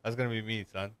 That's gonna be me,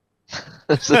 son.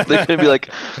 So they're gonna be like,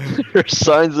 there are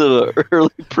signs of an early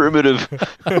primitive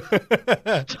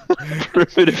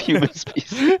human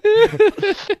species.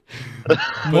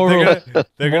 More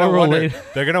they're gonna more wonder. related.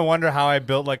 They're gonna wonder how I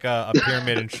built like a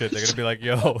pyramid and shit. They're gonna be like,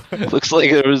 "Yo, Looks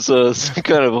like there was some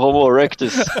kind of Homo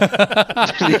erectus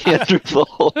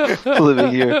Neanderthal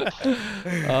living here.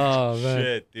 Oh man.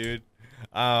 shit, dude."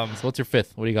 So what's your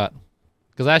fifth? What do you got?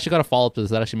 Because I actually got a follow up to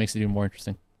this. That actually makes it even more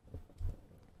interesting.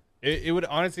 It would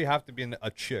honestly have to be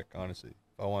a chick, honestly.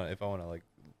 If I want to like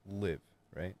live,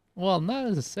 right? Well, not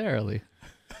necessarily.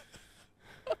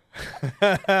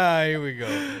 Here we go.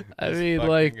 I This mean, fucking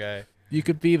like, guy. you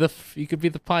could be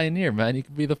the pioneer, man. You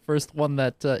could be the first one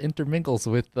that intermingles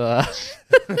with the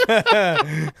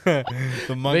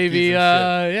monkeys maybe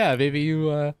and shit. yeah, maybe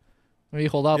you maybe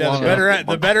hold out Yeah, long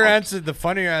the better answer, the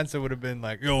funnier answer would have been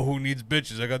like, "Yo, who needs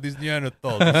bitches? I got these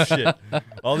Neanderthals and shit,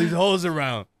 all these hoes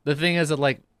around." The thing is that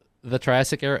like the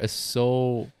Triassic era is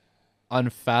so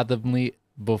unfathomably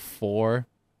before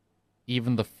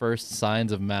even the first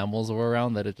signs of mammals were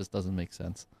around that it just doesn't make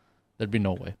sense. There'd be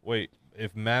no way. Wait,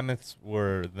 if mammoths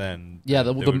were then, Yeah,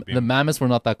 there would be- the mammoths were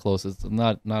not that close. It's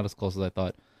not as close as I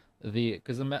thought.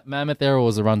 Because the mammoth era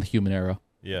was around the human era.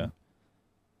 yeah,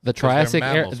 The 'Cause they're Triassic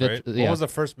era, mammals, right? What was the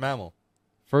first mammal?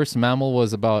 first mammal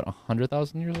was about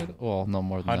 100,000 years ago. Well, no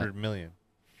more than 100 million.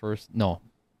 that. First, no,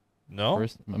 No,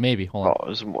 first maybe. Hold on. Oh, it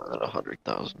was more than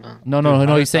 100,000. No, Dude,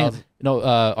 no. He's saying 100,000. no.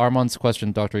 Armand's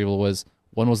question, Doctor Evil, was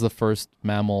when was the first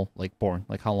mammal like born?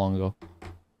 Like how long ago?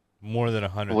 more than Way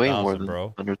more 100,000, than bro.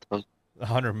 100,000.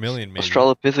 100 million, maybe.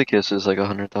 Australopithecus is like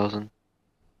 100,000.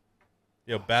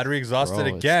 Yo, battery exhausted Bro,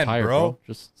 it's again, tired, bro.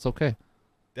 Just it's okay.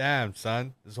 Damn,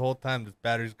 son. This whole time, this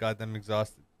battery's goddamn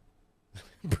exhausted.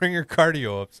 Bring your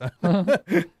cardio up, son.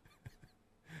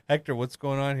 Hector, what's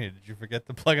going on here? Did you forget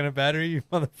to plug in a battery, you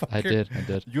motherfucker? I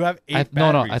did. You have 8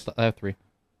 No, batteries. I have 3,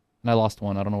 and I lost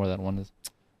one. I don't know where that one is.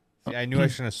 See, I knew I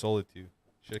shouldn't have sold it to you.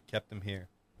 Should have kept them here.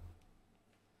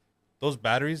 Those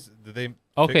batteries, did they...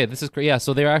 Okay, this is great. Yeah,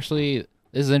 so they're actually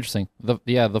this is interesting.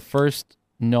 The first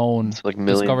known It's like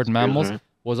millions discovered of years, mammals right?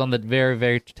 was on the very,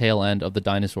 very tail end of the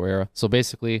dinosaur era. So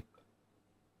basically,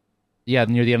 yeah,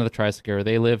 near the end of the Triassic era,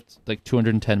 they lived like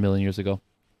 210 million years ago.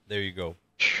 There you go.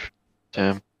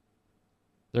 Damn.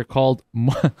 They're called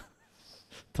the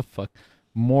fuck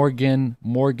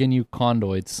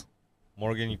Morganucondoids,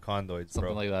 Morgan Eucondoids, something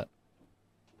bro. like that.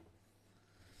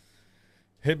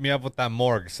 Hit me up with that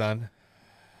morgue, son.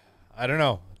 I don't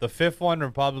know. The fifth one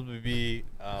would probably be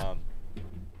a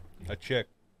chick.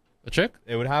 A chick?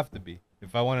 It would have to be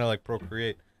if I want to like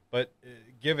procreate. But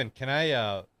given, can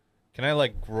I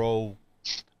like grow?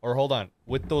 Or hold on,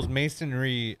 with those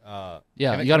masonry. Yeah,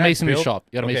 can you got a I masonry build- shop.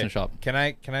 You got a okay, masonry shop. Can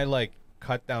I like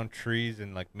cut down trees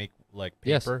and like make like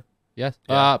Yes. paper? Yes.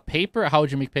 Yeah. Paper. How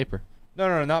would you make paper?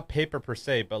 No, not paper per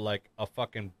se, but like a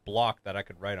fucking block that I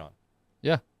could write on.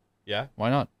 Yeah. Yeah. Why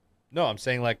not? No, I'm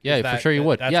saying like Yeah, is for that- sure you that-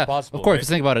 would. That's Yeah, possible, of course. right? Just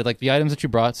think about it. Like the items that you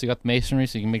brought. So you got the masonry,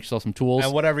 so you can make yourself some tools.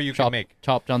 And whatever you can make.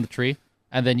 Chop down the tree,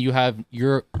 and then you have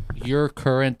your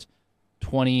current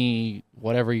 20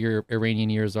 whatever your Iranian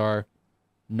years are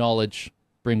knowledge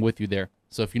bring with you there.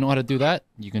 So if you know how to do that,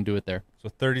 you can do it there. So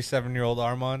 37-year-old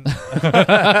Armand.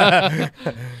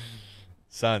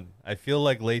 Son, I feel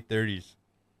like late 30s.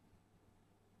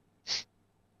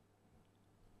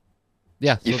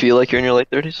 Yeah. You so- feel like you're in your late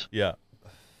 30s? Yeah.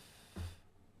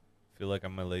 Feel like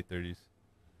I'm in my late 30s.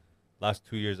 Last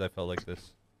 2 years I felt like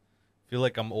this. Feel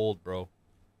like I'm old, bro.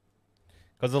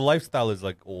 Because the lifestyle is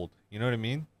like old. You know what I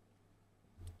mean?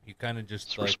 You kind of just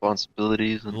It's like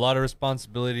responsibilities a and lot of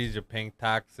responsibilities. You're paying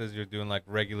taxes. You're doing like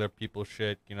regular people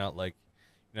shit. You're not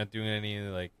doing any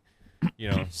like,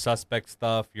 suspect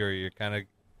stuff. You're kind of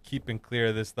keeping clear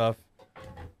of this stuff.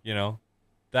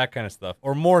 That kind of stuff,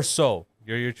 or more so.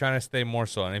 You're trying to stay more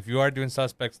so. And if you are doing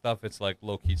suspect stuff, it's like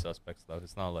low key suspect stuff.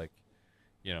 It's not like,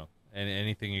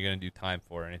 anything you're gonna do time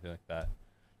for or anything like that.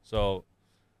 So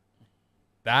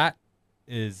that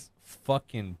is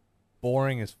fucking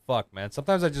boring as fuck, man.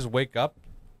 Sometimes I just wake up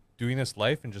doing this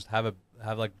life and just have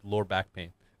like lower back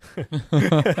pain.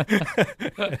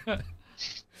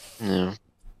 yeah.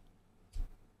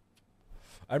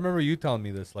 I remember you telling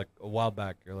me this like a while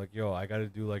back. You're like, yo, I gotta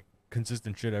do like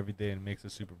consistent shit every day and it makes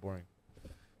it super boring.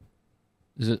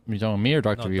 Is it you talking me or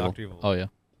Dr. No, Evil? Dr. Evil. Oh yeah.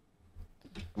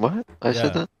 What? I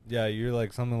said that? Yeah, you're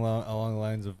like something along the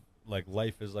lines of like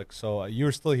life is like so. You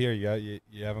were still here.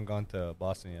 You haven't gone to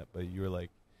Boston yet, but you were like,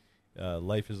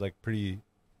 life is like pretty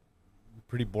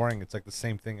boring. It's like the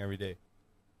same thing every day.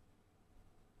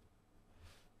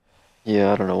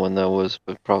 Yeah, I don't know when that was,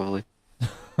 but probably.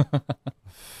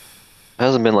 It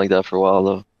hasn't been like that for a while,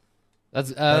 though.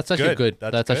 That's actually good. good.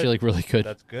 That's That's good. actually like really good.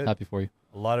 That's good. Happy for you.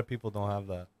 A lot of people don't have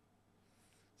that,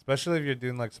 especially if you're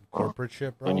doing like some corporate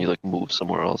shit, bro. When you like move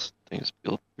somewhere else, things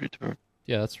feel pretty different.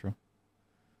 Yeah, that's true.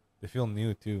 They feel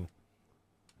new too.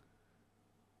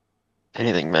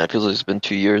 Anything, man. It feels like it's been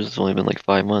 2 years. It's only been like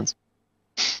 5 months.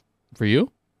 For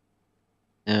you?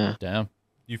 Yeah, Damn.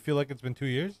 You feel like it's been 2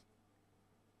 years?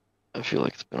 I feel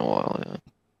like it's been a while. Yeah.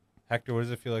 Hector, what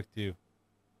does it feel like to you?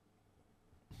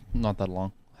 Not that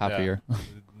long. Half Yeah. a year.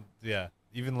 Yeah,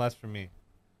 even less for me.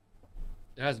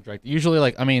 It hasn't dragged.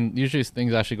 Usually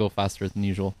things actually go faster than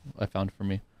usual. I found for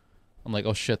me. I'm like,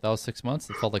 oh shit, that was 6 months.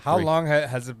 It felt like How 3. long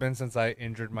has it been since I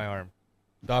injured my arm?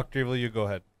 Doctor Evil, you go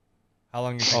ahead. How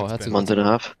long you think Oh, it's that's been? Month and a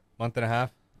half. Month and a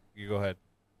half? You go ahead.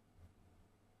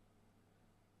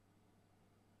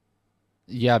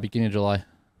 Yeah, beginning of July,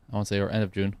 I want to say, or end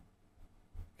of June.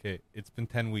 Okay, it's been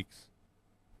 10 weeks.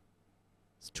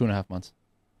 It's 2.5 months.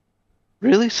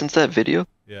 Really? Since that video?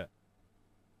 Yeah.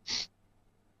 It's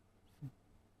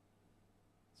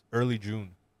early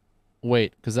June.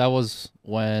 Wait, because that was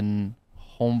when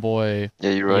Homeboy. Yeah,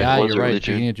 you're right. Yeah, it was you're early right.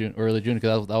 June. Beginning of June, early June,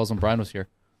 because that was when Brian was here.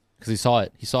 Because he saw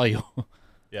it. He saw you.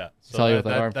 Yeah. So Tell you that,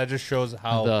 with that arm. that just shows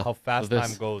how, The- how fast this.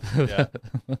 time goes. Yeah.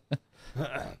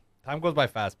 Time goes by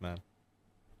fast, man.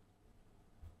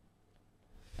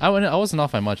 I wasn't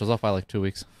off by much. I was off by like 2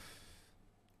 weeks.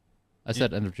 I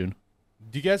said end of June.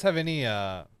 Do you guys have any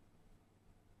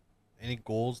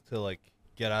goals to like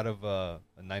get out of a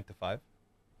 9 to 5?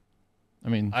 I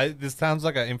mean, This sounds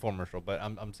like an infomercial, but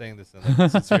I'm saying this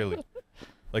like, sincerely.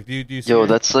 Like, do you see Yo, your-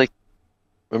 that's like.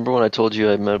 Remember when I told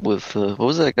you I met with what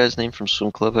was that guy's name from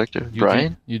Swim Club, Hector?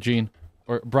 Brian. Eugene,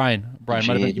 or Brian. Brian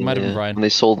might have been. You might have been Yeah.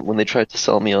 Brian. When they tried to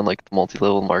sell me on like the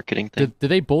multi-level marketing thing. Did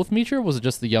they both meet you, or was it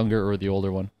just the younger or the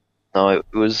older one? No, it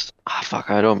was fuck.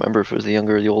 I don't remember if it was the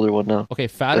younger or the older one now. Okay,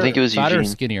 fatter. think it was fatter or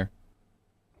Eugene. skinnier.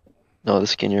 No, the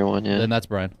skinnier one. Yeah, Then that's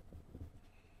Brian.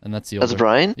 And that's the older. that's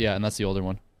Brian. Yeah, and that's the older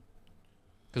one.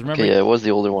 Because remember, Okay, yeah, it was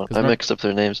the older one. 'Cause I remember- mixed up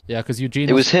their names. yeah, because Eugene.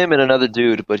 It was him and another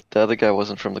dude, but the other guy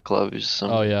wasn't from the club. He was some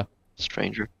Oh yeah,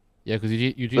 stranger. yeah, because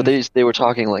Eugene. But they were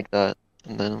talking like that,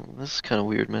 and then this is kind of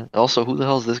weird, man. Also, who the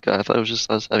hell is this guy? I thought it was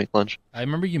just us having lunch. I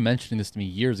remember you mentioning this to me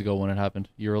years ago when it happened.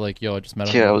 You were like, "Yo, I just met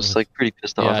him." Yeah, I was like pretty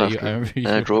pissed off yeah, after, I remember you.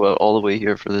 and I drove out all the way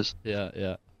here for this. Yeah,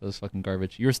 yeah, it was fucking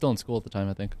garbage. You were still in school at the time,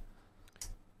 I think.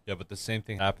 Yeah, but the same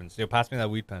thing happens. Yo, pass me that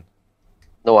weed pen.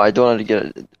 No, I don't want to get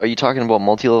it. Are you talking about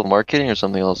multi-level marketing or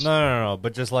something else? No.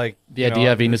 But just like The you idea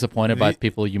know, of being disappointed by the-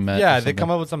 people you met. Yeah, or they come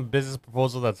something. up with some business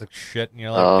proposal that's like shit, and you're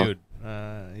like, Oh.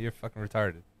 dude, you're fucking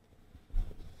retarded.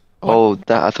 Oh,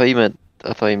 that I thought you meant.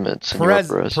 Senor Perez,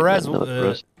 You meant another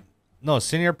Perez. No,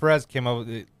 Senior Perez came up,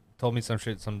 told me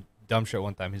some dumb shit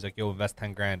one time. He's like, "Yo, invest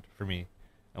 10 grand for me,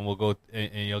 and we'll go,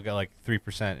 and you'll get like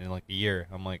 3% in like a year."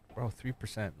 I'm like, "Bro,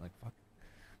 3%? Like,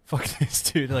 fuck this,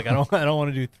 dude. Like, I don't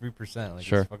want to do 3%. Like,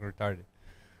 Sure. it's fucking retarded."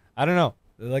 I don't know,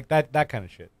 like that kind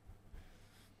of shit.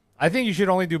 I think you should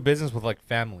only do business with like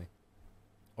family,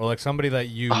 or like somebody that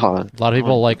you. A lot of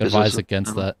people like business advise with-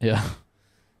 against that. Yeah,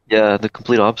 Yeah, the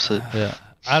complete opposite. yeah.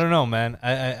 I don't know, man.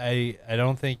 I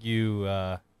don't think you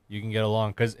can get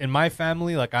along because in my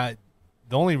family, like the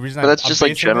only reason But that's I'm just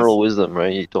like basing general this- wisdom,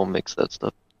 right? You don't mix that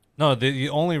stuff. No, the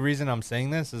only reason I'm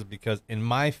saying this is because in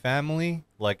my family,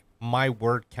 like my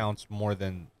word counts more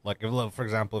than like if, for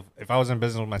example, if I was in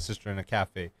business with my sister in a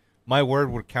cafe, my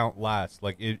word would count last.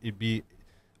 Like it'd be,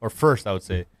 or first, I would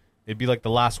say, it'd be like the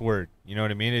last word. You know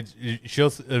what I mean?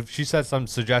 She'll if she says some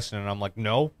suggestion and I'm like,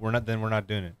 no, we're not. Then we're not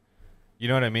doing it. You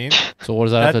know what I mean? So what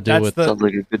does that have to do that's with? the- Sounds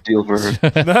like a good deal for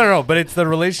her. no, but it's the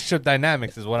relationship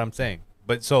dynamics is what I'm saying.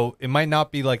 But so it might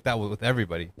not be like that with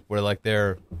everybody, where like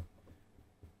they're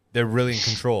really in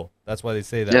control. That's why they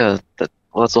say that. Yeah,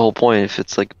 that's the whole point. If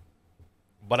it's like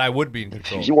But I would be in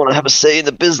control. if you want to have a say in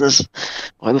the business,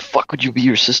 why the fuck would you be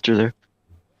your sister there?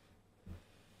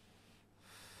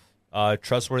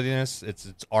 Trustworthiness.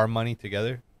 It's our money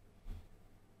together.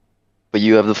 But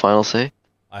you have the final say.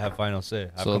 I have final say.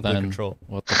 I have So complete then, control.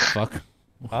 what the fuck?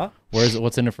 Huh? Where is it?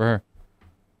 What's in it for her?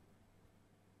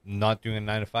 Not doing a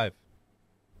 9 to 5.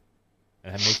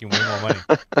 And I'm making way more money.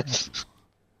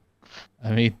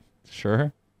 I mean,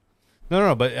 sure.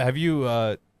 No, but have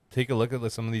you take a look at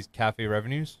like, some of these cafe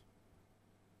revenues?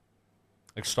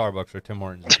 Like Starbucks or Tim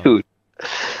Hortons or something. Dude,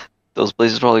 those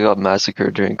places probably got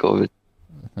massacred during COVID.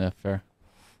 Yeah, fair.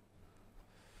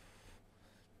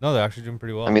 No, they're actually doing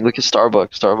pretty well. I mean, look at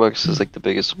Starbucks. Starbucks is like the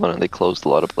biggest one, and they closed a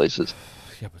lot of places.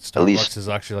 yeah, but at least Starbucks is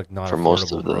actually like not for affordable,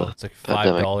 most of bro. the It's like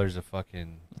pandemic. $5 a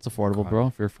fucking. That's affordable, God. bro.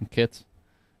 If you're from Kits.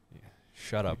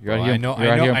 Shut up, You're bro. out here- I know,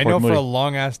 you're out here in I Port know for a Moody.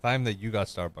 long ass time that you got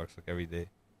Starbucks like every day.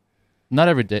 Not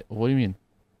every day. What do you mean?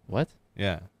 What?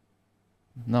 Yeah.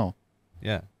 No.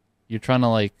 Yeah. You're trying to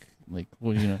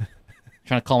well,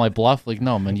 trying to call my bluff. Like,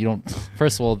 no, man, you don't.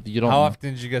 First of all, you don't. How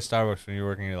often did you get Starbucks when you were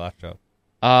working your last job?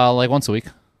 Like once a week.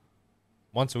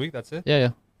 Once a week. That's it. Yeah, yeah.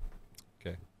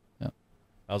 Okay. Yeah.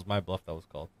 That was my bluff. That was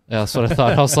called. Yeah, that's what I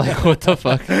thought. I was like, what the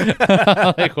fuck?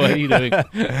 Like, what are you doing?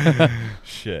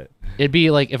 Shit. It'd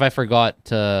be like if I forgot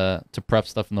to prep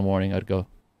stuff in the morning, I'd go.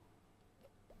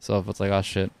 So if it's like, oh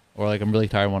shit, or like I'm really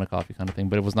tired, I want a coffee kind of thing.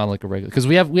 But it was not like a regular, because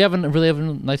we haven't really have a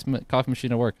nice coffee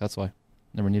machine at work. That's why,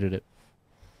 never needed it.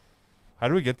 How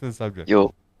do we get to the subject?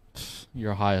 Yo,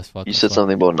 You're high as fuck. you that's said why.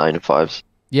 something about 9 to 5s.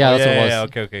 Yeah, Oh, that's what it was.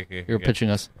 Yeah, okay. You were pitching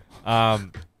us.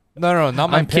 No, not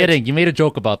my I'm pitch. kidding. You made a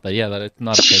joke about that. Yeah, that it's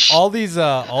not a pitch. All these.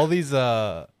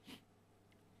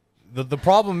 The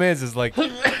problem is like,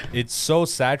 it's so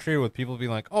saturated with people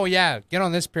being like, oh yeah, get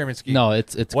on this pyramid scheme. No,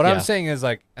 it's What yeah. I'm saying is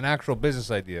like an actual business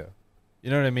idea. You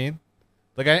know what I mean?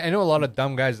 Like I know a lot of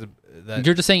dumb guys that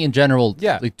You're just saying in general.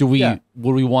 Yeah, Like, would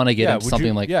we want to get into would something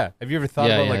you, like? yeah. Have you ever thought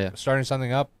Yeah, about yeah, like yeah. starting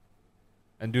something up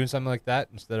and doing something like that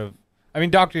instead of? I mean,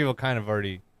 Doctor Evil kind of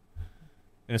already,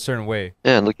 in a certain way.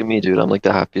 Yeah, and look at me, dude. I'm like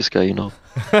the happiest guy you know.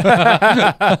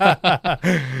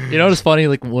 You know what's funny?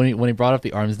 Like when he brought up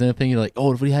the arms dealer thing, you're like,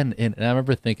 oh, if we had an in, and I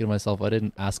remember thinking to myself, I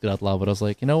didn't ask it out loud, but I was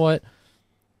like, you know what?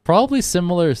 Probably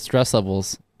similar stress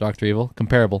levels, Doctor Evil,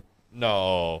 comparable.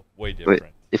 No, way different.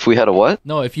 Wait, if we had a what?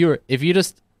 No, if you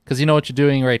just because you know what you're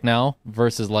doing right now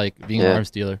versus like being an Yeah.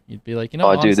 arms dealer, you'd be like, you know,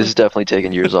 Oh, dude, this is definitely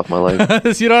taking years off my life.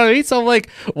 honestly, you know what I mean? So I'm like,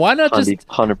 why not just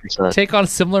 100%. take on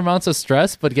similar amounts of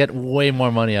stress but get way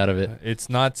more money out of it? It's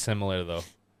not similar though.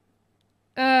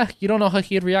 You don't know how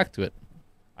he'd react to it.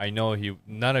 I know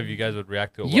none of you guys would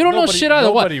react to it. You don't know shit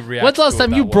either. What? When's the last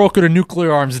time you brokered a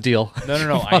nuclear arms deal? No.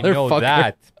 I know Motherfucker.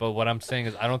 that, but what I'm saying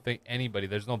is, I don't think anybody.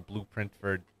 There's no blueprint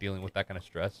for dealing with that kind of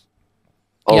stress.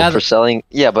 Oh, Yeah, for selling?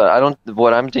 Yeah, but I don't.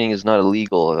 What I'm doing is not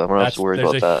illegal. I'm not That's, worried there's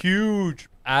about a that. huge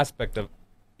aspect of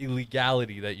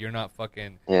illegality that you're not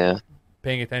fucking Yeah.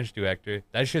 paying attention to, Hector.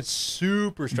 That shit's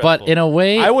super stressful. But in a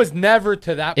way, I was never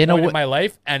to that In a point way- in my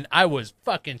life, and I was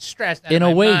fucking stressed. out in of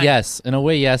a my way, mind. yes. In a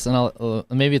way, yes. And I'll,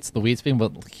 maybe it's the weed thing,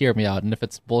 but hear me out. And if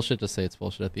it's bullshit, just say it's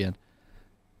bullshit at the end.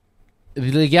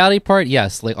 The legality part,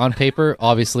 yes. Like on paper,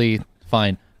 obviously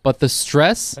fine. But the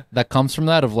stress that comes from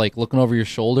that of like looking over your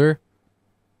shoulder,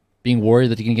 being worried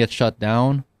that you can get shut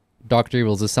down. Dr.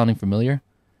 Evil, is this sounding familiar?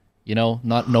 You know,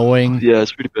 not knowing. Yeah,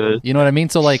 it's pretty bad. You know what I mean?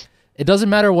 So like, it doesn't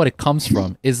matter what it comes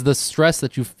from. Is the stress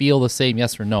that you feel the same,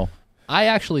 yes or no? I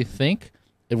actually think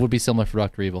it would be similar for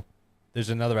Dr. Evil. There's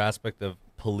another aspect of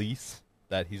police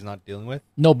that he's not dealing with.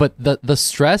 No, but the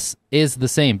stress is the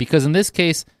same because in this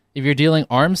case, if you're dealing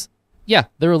arms, yeah,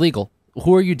 they're illegal.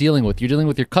 Who are you dealing with? You're dealing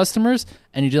with your customers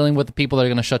and you're dealing with the people that are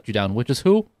going to shut you down, which is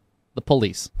who? The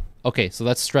police. Okay, so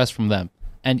that's stress from them.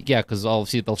 And yeah, because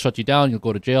obviously they'll shut you down, you'll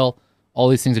go to jail, all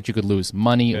these things that you could lose,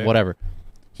 money, Okay. whatever.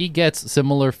 He gets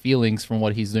similar feelings from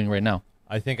what he's doing right now.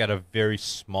 I think at a very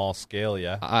small scale,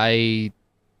 yeah. I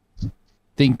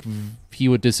think he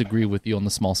would disagree with you on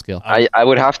the small scale. I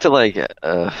would have to like.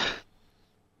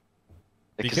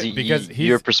 Because your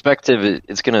he's- perspective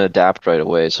it's gonna adapt right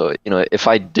away. So if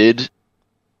I did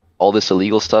all this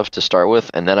illegal stuff to start with,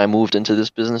 and then I moved into this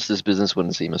business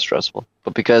wouldn't seem as stressful.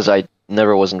 But because I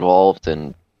never was involved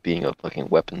in being a fucking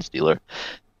weapons dealer,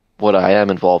 what I am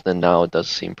involved in now, it does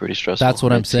seem pretty stressful. That's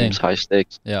what I'm It saying. seems high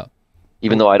stakes. Yeah.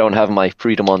 Even though I don't have my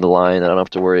freedom on the line, I don't have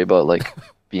to worry about like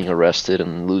being arrested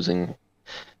and losing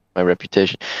my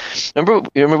reputation. You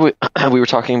remember we were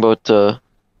talking about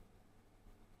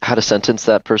how to sentence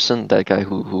that person, that guy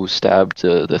who stabbed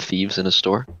the thieves in a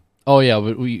store. Oh yeah,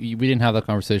 but we didn't have that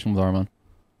conversation with Armand.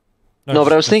 No,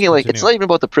 but I was just thinking like it's continue. not even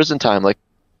about the prison time. Like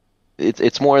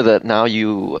it's more that now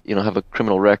you have a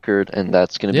criminal record and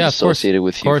that's going to be Yeah, of course. associated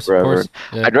with Of you course, of forever. course.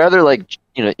 Yeah. I'd rather like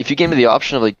if you gave me the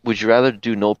option of like, would you rather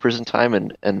do no prison time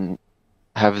and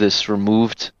have this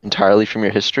removed entirely from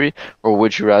your history, or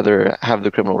would you rather have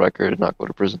the criminal record and not go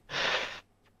to prison?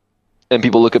 And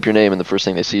people look up your name and the first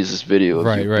thing they see is this video of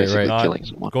Right, you right, basically right. Not killing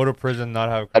someone. go to prison, not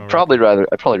have. I'd probably rather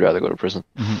go to prison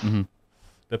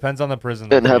Depends on the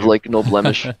prison. and for have you. like no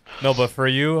blemish. No, but for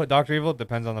you, Doctor Evil, it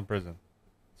depends on the prison.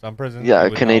 Some prisons. Yeah, you a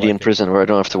would not Canadian like it. prison where I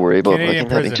don't have to worry about Canadian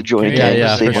like, having prison. to join a Canadian gang Yeah,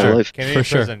 to save for my sure. life. Canadian For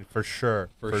sure. prison, for sure,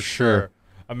 For for sure. sure.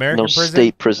 American No prison,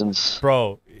 state prisons.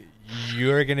 bro.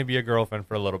 You're gonna be a girlfriend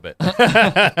for a little bit.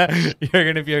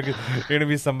 you're gonna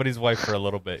be somebody's wife for a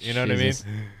little bit. You know Jesus.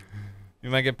 what I mean? You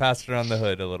might get passed around the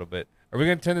hood a little bit. Are we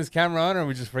gonna turn this camera on, or are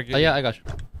we just forget? Oh yeah, I got you.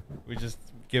 We just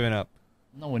giving up.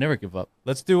 No, we never give up.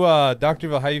 Let's do Doctor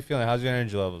Evil. How you feeling? How's your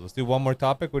energy levels? Let's do one more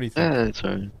topic. What do you think? It's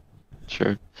alright.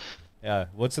 Sure. Yeah.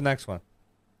 What's the next one?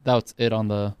 That's it on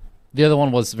the. The other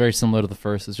one was very similar to the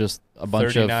first. It's just a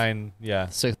bunch 39, yeah.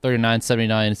 of 39,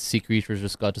 79 sea creatures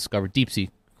just got discovered. Deep sea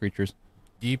creatures.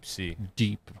 Deep sea.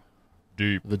 Deep.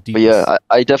 The deep. But yeah,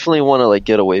 I definitely want to like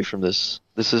get away from this.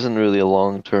 This isn't really a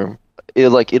long term.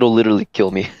 It'll literally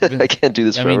kill me. I can't do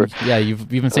this I forever. mean, yeah, you've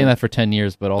been saying that for 10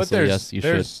 years, but But also, yes, you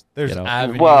should. there's get out.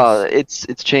 avenues. Well,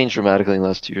 it's changed dramatically in the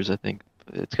last 2 years. I think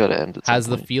it's got to end. At some Has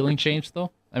the point. feeling changed,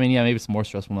 though? I mean, yeah, maybe it's more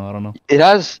stressful now. I don't know. It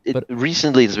has. But-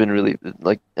 Recently, it's been really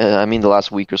like. I mean, the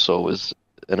last week or so was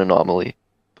an anomaly.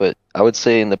 But I would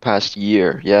say in the past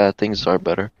year, yeah, things are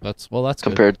better That's good.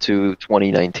 compared to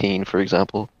 2019, for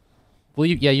example. Well,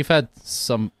 you've had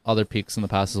some other peaks in the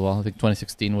past as well. I think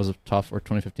 2016 was tough, or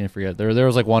 2015, I forget. There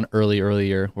was like one early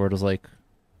year where it was like,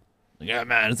 yeah,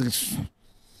 man, it's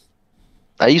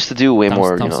I used to do way Tom-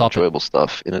 more, Tom, stop it. enjoyable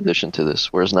stuff in addition to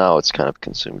this, whereas now it's kind of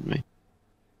consumed me,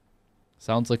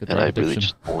 sounds like a and drug I addiction. really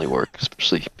just only work,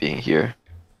 especially being here.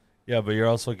 Yeah, but you're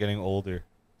also getting older,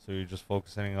 so you're just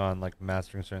focusing on like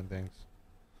mastering certain things.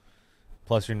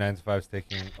 Plus, your 9 to 5 is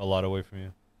taking a lot away from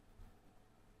you.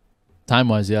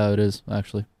 Time-wise, yeah, it is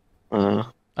actually. Uh,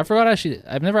 I forgot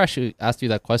I've never actually asked you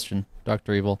that question,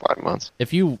 Dr. Evil. 5 months.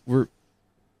 If you were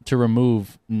to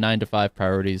remove 9 to 5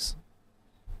 priorities,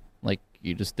 like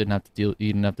you just didn't have to you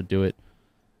didn't have to do it,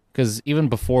 because even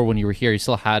before when you were here, you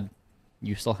still had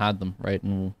them, right,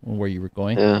 and where you were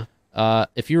going. Yeah.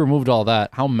 If you removed all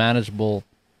that, how manageable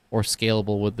or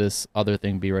scalable would this other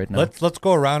thing be right now? Let's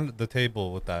go around the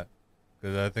table with that,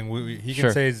 because I think he can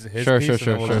Sure. say his Sure, piece,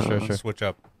 sure, and then we'll sure, just sure. switch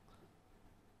up.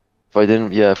 If I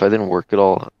didn't work at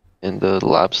all in the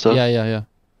lab stuff, Yeah.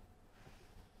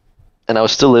 and I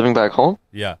was still living back home,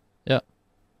 Yeah.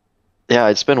 yeah,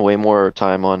 I'd spend way more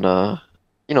time on,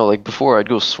 like before I'd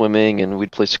go swimming and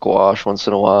we'd play squash once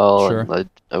in a while, Sure. and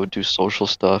I would do social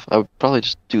stuff. I would probably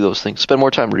just do those things. Spend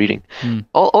more time reading. Hmm.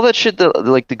 All that shit that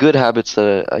like the good habits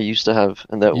that I used to have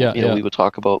and that Yeah. we would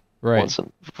talk about Right. once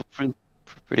and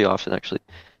pretty often actually.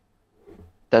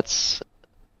 That's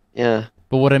yeah.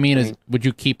 But what I mean I is, mean- would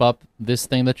you keep up this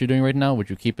thing that you're doing right now? Would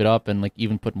you keep it up and like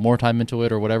even put more time into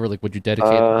it or whatever? Like, would you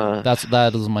dedicate?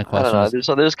 That is my I don't question.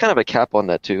 know. There's kind of a cap on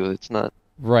that too. It's not.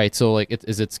 Right. So like,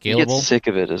 is it You get scalable? sick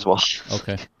of it as well.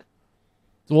 Okay.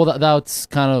 Well, that's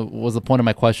kind of was the point of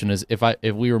my question. Is if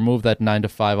we remove that 9 to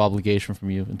 5 obligation from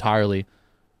you entirely,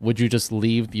 would you just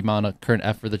leave the amount of current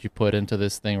effort that you put into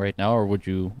this thing right now, or would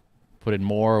you put in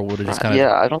more, or would it just kind of?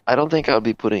 Yeah, I don't think I would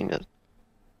be putting it.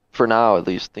 For now, at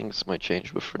least, things might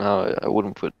change, but for now, I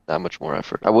wouldn't put that much more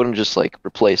effort. I wouldn't just like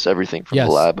replace everything from Yes.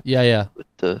 the lab Yeah. with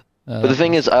the. But the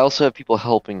thing is, I also have people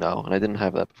helping now, and I didn't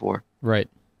have that before. right.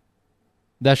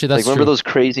 Actually, that's Like, remember true. those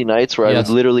crazy nights where I Yes.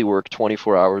 would literally work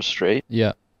 24 hours straight,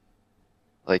 Yeah.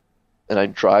 and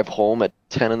I'd drive home at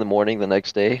 10 in the morning the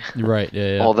next day? You're right.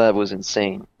 Yeah. All that was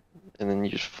insane, and then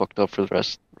you just fucked up for the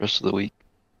rest of the week.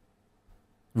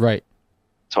 Right.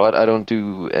 So I don't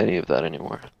do any of that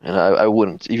anymore, and I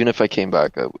wouldn't. Even if I came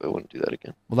back, I wouldn't do that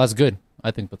again. Well, that's good.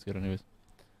 I think that's good, anyways.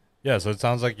 Yeah, so it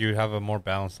sounds like you have a more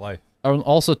balanced life.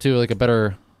 Also, too, like a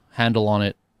better handle on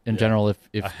it in Yeah. general. If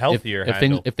A healthier if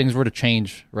handle. things were to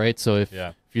change, right? So if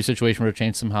your situation were to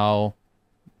change somehow,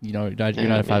 your 9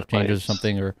 to 5 changes or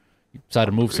something, or you decide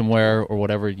to move somewhere or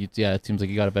whatever, it seems like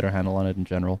you got a better handle on it in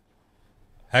general.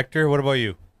 Hector, what about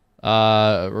you?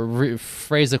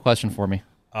 Phrase the question for me.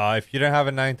 If you didn't have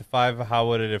a 9 to 5, how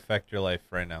would it affect your life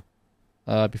right now?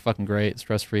 It'd be fucking great,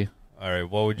 stress free. All right,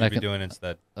 what would you be doing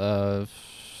instead? No,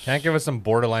 Can't give us some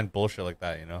borderline bullshit like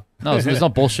that, you know? there's no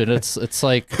bullshit. It's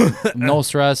like no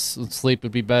stress. Sleep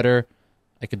would be better.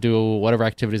 I could do whatever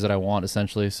activities that I want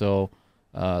essentially. So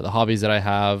the hobbies that I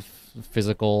have,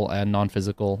 physical and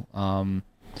non-physical,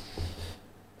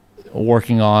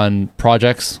 working on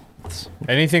projects,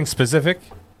 Anything specific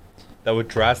that would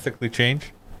drastically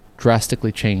change?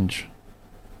 drastically change.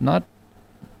 Not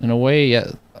in a way.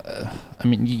 Yeah. I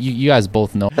mean, you guys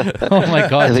both know. Oh my I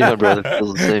god. think my brother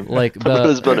feels the same. Like My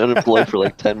brother's been unemployed for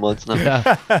like 10 months now.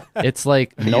 Yeah. It's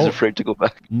like He's no. afraid to go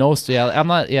back. No, yeah, I'm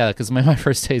not. Yeah, because my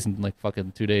first day's in like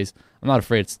fucking 2 days. I'm not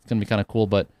afraid. It's gonna be kind of cool,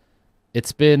 but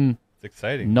it's been It's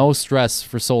exciting. no stress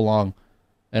for so long,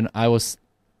 and I was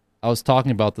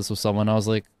talking about this with someone. I was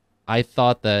like, I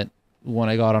thought that when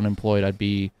I got unemployed, I'd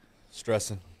be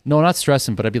Stressing. not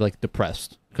stressing, but I'd be like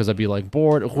depressed because I'd be like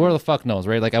bored. Who the fuck knows,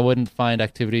 right? Like I wouldn't find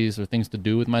activities or things to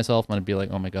do with myself, and I'd be like,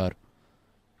 oh my god.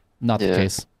 Not the Yeah.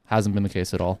 case. Hasn't been the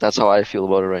case at all. That's how I feel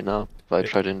about it right now. If I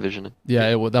try to envision it.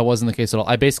 Yeah, that wasn't the case at all.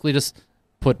 I basically just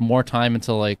put more time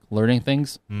into like learning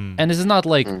things, Mm. and this is not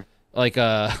like Mm. like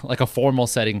a formal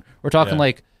setting. We're talking Yeah.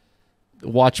 like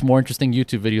watch more interesting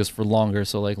YouTube videos for longer.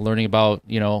 So like learning about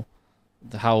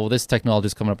how this technology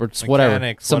is coming up, or just whatever.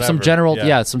 Mechanics, Some whatever, general,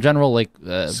 yeah. some general like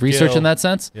research Skill. in that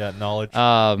sense. Yeah, knowledge.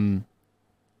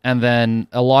 And then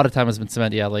a lot of time has been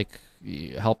spent, like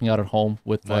helping out at home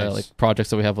with Nice. like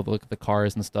projects that we have with like the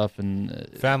cars and stuff, and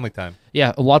Family time.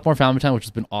 yeah, a lot more family time, which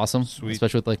has been awesome, Sweet.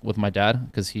 especially with my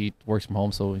dad because he works from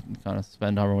home, so we can kind of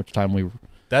spend however much time we.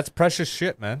 That's precious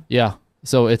shit, man. Yeah,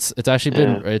 so it's actually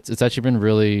been it's actually been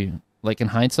really, like, in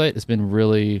hindsight, it's been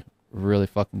really really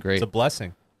fucking great. It's a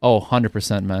blessing. Oh,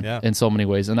 100%, man. Yeah. In so many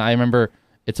ways. And I remember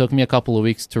it took me a couple of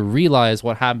weeks to realize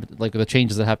what happened, like the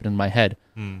changes that happened in my head.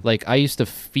 Like, I used to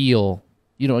feel,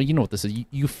 you know what this is.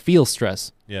 You feel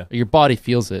stress. Yeah. Your body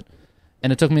feels it.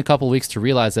 And it took me a couple of weeks to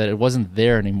realize that it wasn't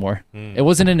there anymore. It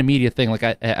wasn't an immediate thing. Like,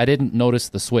 I didn't notice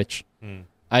the switch.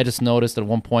 I just noticed at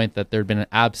one point that there had been an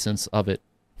absence of it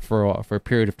for a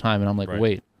period of time. And I'm like, Right.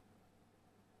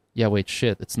 wait,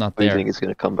 shit, it's not Do you there. think it's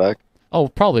gonna come back? Oh,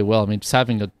 probably will. I mean, just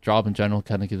having a job in general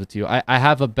kind of gives it to you. I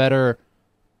have a better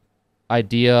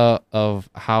idea of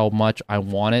how much I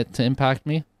want it to impact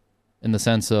me, in the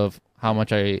sense of how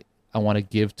much I want to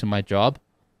give to my job.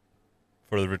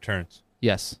 For the returns.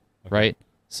 Yes, Okay. right?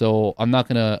 So I'm not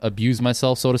going to abuse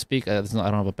myself, so to speak. I don't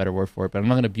have a better word for it, but I'm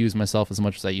not going to abuse myself as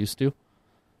much as I used to.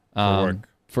 work.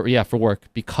 For work,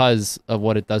 because of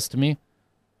what it does to me,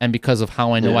 and because of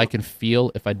how I know Yeah. I can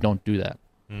feel if I don't do that,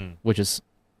 which is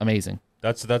amazing.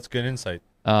 That's good insight.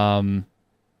 And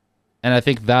I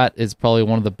think that is probably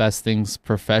one of the best things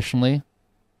professionally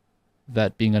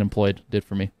that being unemployed did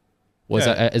for me. Was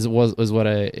Yeah.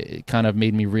 it kind of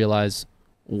made me realize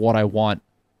what I want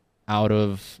out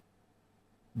of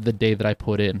the day that I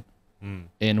put in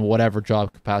whatever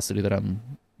job capacity that I'm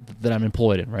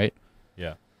employed in, right?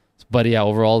 Yeah. But yeah,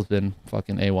 overall it's been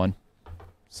fucking A1.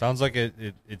 Sounds like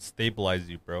it stabilized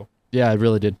you, bro. Yeah, it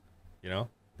really did. You know?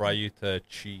 Brought you to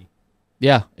chi.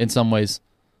 Yeah, in some ways.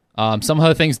 Some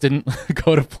other things didn't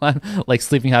go to plan, like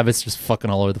sleeping habits just fucking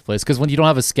all over the place. Because when you don't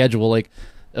have a schedule, like,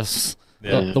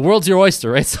 the world's your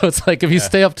oyster, right? So it's like if you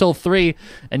stay up till 3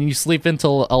 and you sleep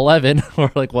until 11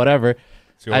 or like whatever,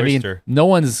 It's your I mean, oyster. no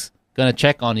one's gonna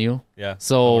check on you. Yeah. No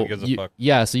So one gives a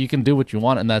fuck. so you can do what you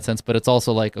want in that sense, but it's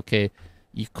also like, okay,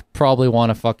 you probably want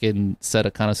to fucking set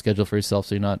a kind of schedule for yourself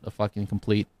so you're not a fucking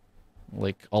complete,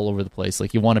 like, all over the place.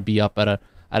 Like, you want to be up at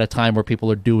a time where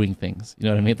people are doing things. You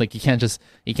know what I mean? Like, you can't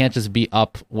just be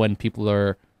up when people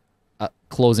are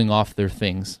closing off their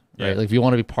things, right? Yeah. Like, if you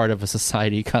want to be part of a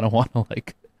society, you kind of want to,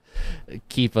 like,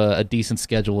 keep a decent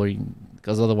schedule,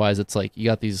 because otherwise it's like you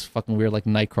got these fucking weird, like,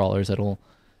 night crawlers that'll,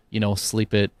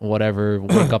 sleep at whatever,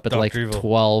 wake up at like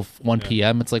Doctoreville. 1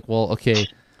 p.m. It's like, well, okay,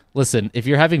 listen, if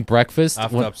you're having breakfast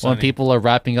After when up sunny. people are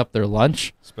wrapping up their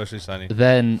lunch, Especially Sunny.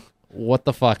 then what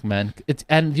the fuck, man?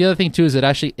 And the other thing too is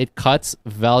it cuts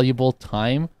valuable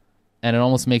time, and it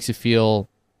almost makes you feel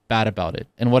bad about it.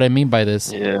 And what I mean by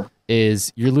this Yeah.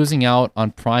 is you're losing out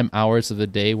on prime hours of the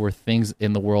day where things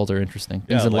in the world are interesting,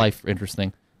 things Yeah, in like- life are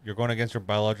interesting. You're going against your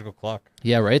biological clock.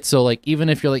 Yeah, right. So like, even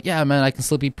if you're like, yeah, man, I can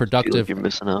still be Feel like productive. you're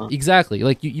missing out. Exactly.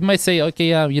 Like, you might say, okay,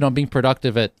 yeah, being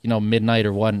productive at, midnight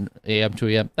or 1 a.m., 2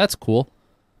 a.m., that's cool.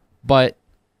 But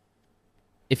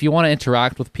if you want to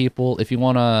interact with people, if you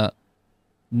want to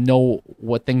know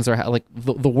what things are, like,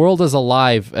 the world is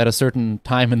alive at a certain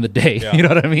time in the day. Yeah. You know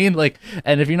what I mean? Like,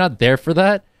 and if you're not there for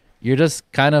that, you're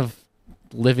just kind of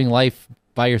living life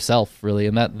by yourself, really.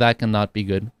 And that cannot be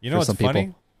good You know for what's some funny?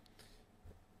 people.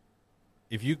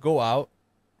 If you go out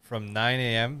from 9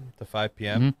 a.m. to 5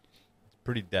 p.m., Mhm. it's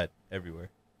pretty dead everywhere.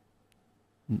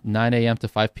 9 a.m. to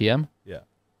 5 p.m.? Yeah.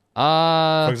 For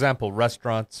Uh, example,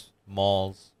 restaurants,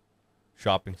 malls,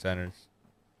 shopping centers.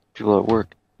 People at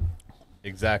work.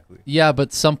 Exactly. yeah,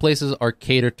 but some places are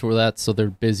catered to that, so they're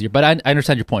busier. But I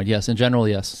understand your point. Yes, in general,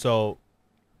 yes. So,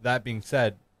 that being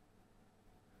said,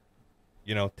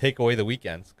 take away the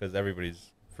weekends because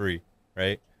everybody's free,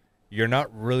 right? You're not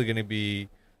really going to be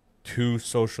too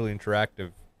socially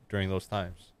interactive during those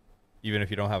times, even if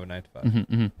you don't have a 9 to 5.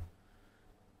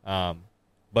 Mm-hmm.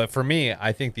 But for me,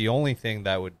 I think the only thing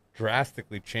that would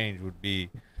drastically change would be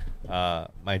my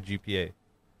GPA.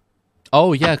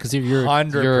 Oh yeah, because you're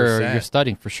 100%.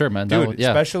 studying for sure, man. That Dude, would- yeah.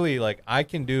 especially like I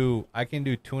can do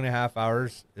 2.5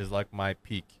 hours is like my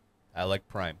peak at like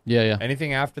prime. Yeah, yeah.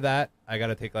 Anything after that, I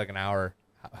gotta take like an hour,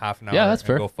 half an hour. Yeah, that's and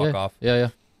fair. Go fuck yeah. off. Yeah, yeah.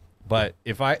 But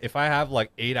if I have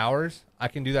like 8 hours, I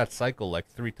can do that cycle like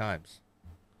 3 times.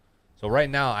 So right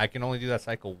now I can only do that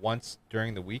cycle once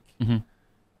during the week, Mhm.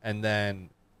 and then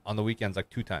on the weekends like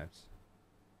 2 times.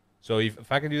 So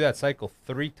if I can do that cycle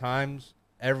 3 times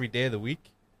every day of the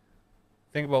week,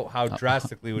 think about how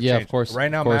drastically it would yeah, change. of course,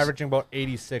 Right now of I'm course. averaging about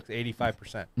 86,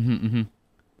 85%. Mm-hmm, mm-hmm.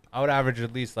 I would average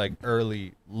at least like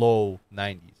low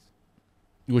 90s.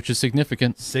 which is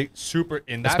significant, super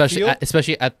in that field.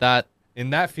 especially at that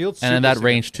In that field, and in that super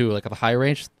range too, like at the high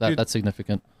range. Dude, That's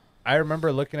significant. I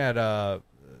remember looking at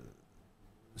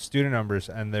student numbers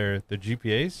and their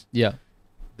GPAs. Yeah.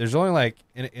 There's only like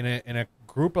in a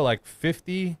group of like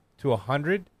 50 to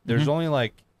 100. There's only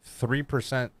like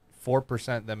 3%,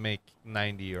 4% that make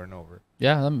 90 or and over.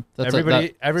 Yeah. That's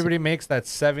everybody makes that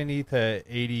 70 to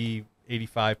 80,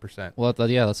 85%. Well,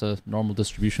 that's a normal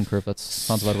distribution curve. That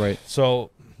sounds about right.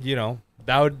 So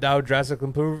that would drastically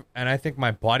improve. And I think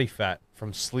my body fat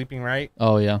from sleeping right.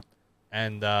 Oh yeah.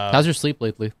 And how's your sleep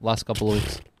lately? Last couple of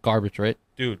weeks, garbage, right?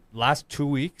 Dude, last 2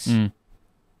 weeks.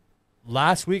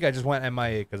 Last week I just went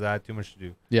MIA because I had too much to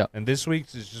do. Yeah. And this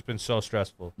week's has just been so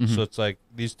stressful. So it's like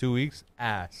these 2 weeks,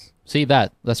 ass. See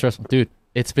that's stressful, dude.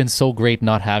 It's been so great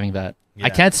not having that. Yeah. I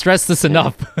can't stress this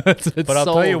enough. It's But I'll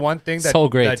tell you one thing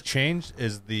that changed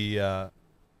is I've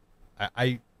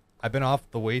been off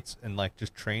the weights and like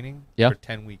just training for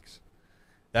 10 weeks.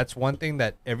 That's one thing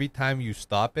that every time you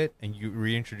stop it and you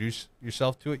reintroduce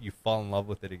yourself to it, you fall in love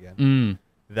with it again.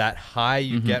 That high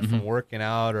you get from working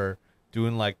out or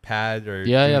doing like pads or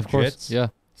doing of course. jits, Yeah.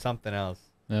 something else.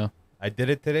 Yeah. I did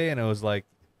it today and it was like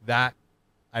that.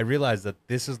 I realized that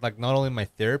this is like not only my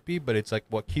therapy, but it's like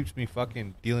what keeps me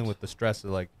fucking dealing with the stress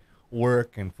of like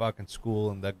work and fucking school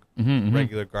and that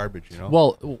regular garbage,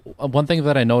 Well, one thing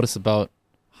that I notice about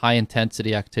high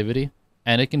intensity activity,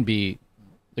 and that can be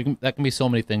so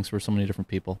many things for so many different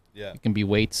people. Yeah. It can be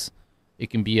weights. It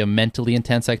can be a mentally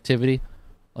intense activity,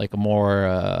 like a more,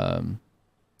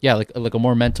 like a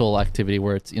more mental activity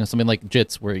where it's, something like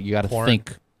jits where you got to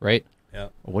think, right? Yeah.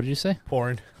 What did you say?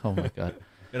 Porn. Oh my God.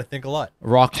 Got to think a lot.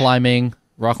 Rock climbing.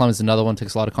 Rock climbing is another one,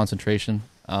 takes a lot of concentration.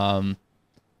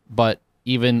 But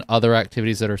even other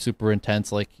activities that are super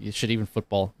intense, like even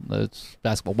football,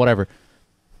 basketball, whatever.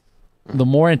 The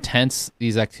more intense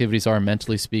these activities are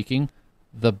mentally speaking,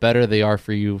 the better they are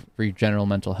for your general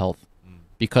mental health.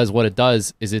 Because what it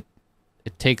does is it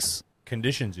takes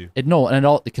conditions you.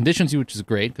 It conditions you, which is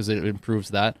great because it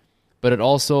improves that, but it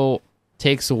also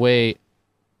takes away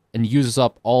and uses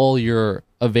up all your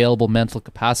available mental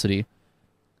capacity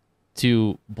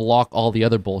to block all the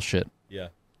other bullshit. Yeah.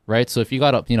 Right? So if you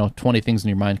got 20 things in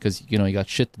your mind because you got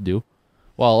shit to do,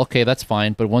 well, okay, that's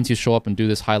fine, but once you show up and do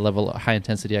this high level, high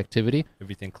intensity activity,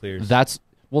 everything clears.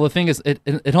 The thing is,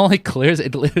 it only clears,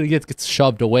 it literally gets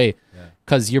shoved away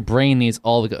because your brain needs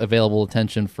all the available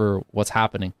attention for what's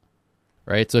happening,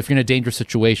 right? So if you're in a dangerous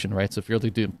situation, right? So if you're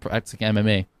practicing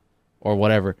MMA or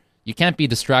whatever, you can't be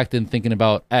distracted and thinking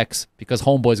about X because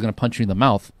homeboy's going to punch you in the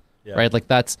mouth, right? Like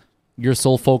that's your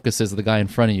sole focus is the guy in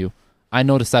front of you. I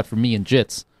noticed that for me in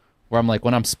jits, where I'm like,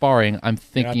 when I'm sparring, I'm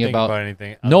thinking about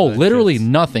anything. No, literally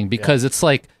nothing because it's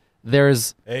like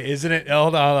there's... Hey, isn't it?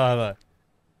 Hold on.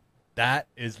 That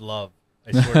is love.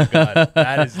 I swear to God.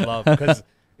 That is love because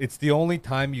it's the only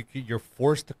time you're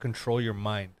forced to control your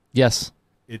mind. Yes.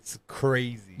 It's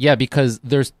crazy. Yeah, because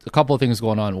there's a couple of things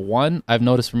going on. One, I've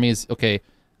noticed for me is, okay,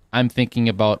 I'm thinking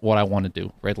about what I want to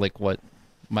do, right? Like what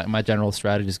my general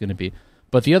strategy is going to be.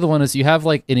 But the other one is you have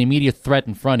like an immediate threat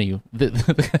in front of you.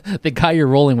 The guy you're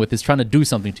rolling with is trying to do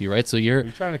something to you, right? So you're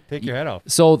trying to take your head off.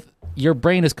 So your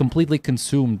brain is completely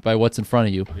consumed by what's in front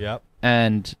of you. Yep.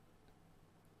 And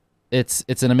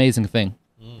it's an amazing thing.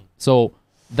 So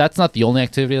that's not the only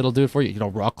activity that'll do it for you.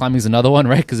 Rock climbing is another one,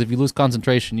 right? Because if you lose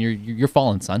concentration, you're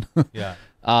falling, son. Yeah.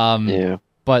 Yeah.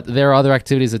 But there are other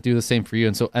activities that do the same for you,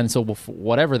 and so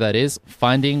whatever that is,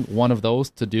 finding one of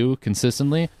those to do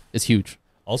consistently is huge.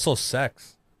 Also,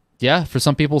 sex. Yeah, for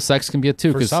some people, sex can be it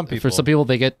too. For some people,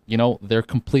 they get they're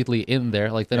completely in there.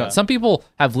 Like some people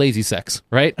have lazy sex,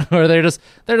 right? Or they're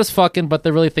just fucking, but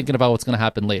they're really thinking about what's gonna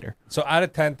happen later. So out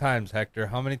of 10 times, Hector,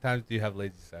 how many times do you have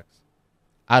lazy sex?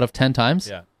 Out of 10 times?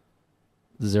 Yeah.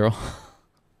 0.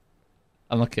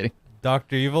 I'm not kidding.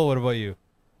 Dr. Evil, what about you?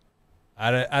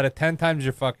 Out of 10 times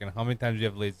you're fucking, how many times do you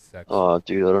have lazy sex? Oh,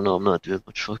 dude, I don't know. I'm not doing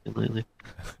much fucking lately.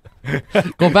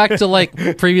 Go back to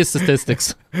like previous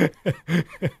statistics.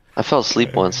 I fell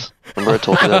asleep once. Remember I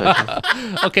told you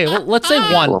that? Okay, well, let's say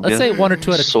one. Columbia. Let's say 1 or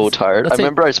 2 out of... So tired. I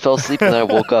remember I fell asleep and then I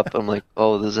woke up. I'm like,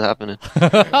 oh, this is happening.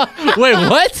 Wait,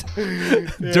 what?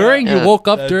 During? You woke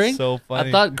up during? So funny.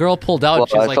 I thought girl pulled out and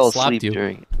she I fell slapped asleep you.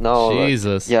 during. No.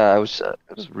 Jesus. Yeah, I was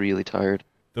really tired.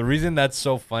 The reason that's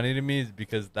so funny to me is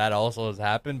because that also has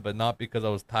happened, but not because I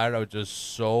was tired. I was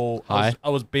just so high. I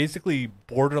was basically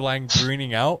borderline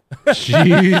greening out.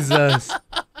 Jesus.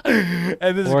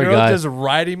 And this Poor girl guy. just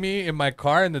riding me in my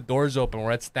car, and the door's open.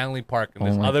 We're at Stanley Park, and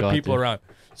there's my other God, people dude. around.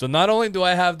 So not only do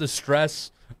I have the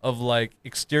stress of like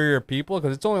exterior people,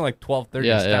 because it's only like 12:30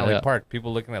 Yeah, in Stanley yeah. Park,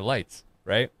 people looking at lights,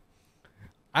 right?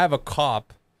 I have a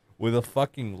cop with a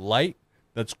fucking light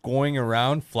that's going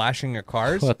around flashing at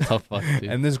cars. What the fuck, dude?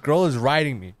 And this girl is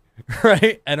riding me,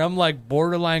 right? And I'm like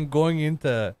borderline going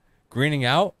into greening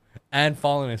out and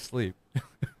falling asleep.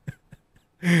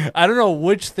 I don't know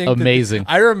which thing. Amazing.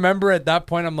 I remember at that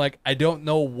point, I'm like, I don't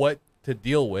know what to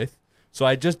deal with. So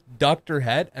I just ducked her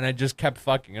head and I just kept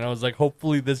fucking. And I was like,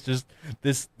 hopefully this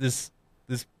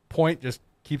point just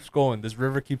keeps going. This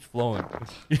river keeps flowing.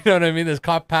 You know what I mean? This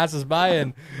cop passes by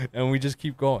and we just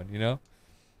keep going, you know?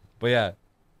 But yeah.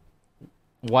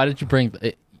 Why did you bring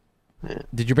it?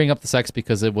 Did you bring up the sex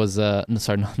because it was no,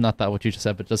 sorry, not that what you just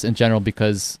said, but just in general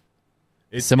because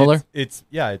similar? It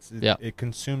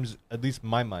consumes at least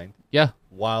my mind. Yeah.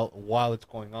 While it's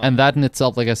going on. And that in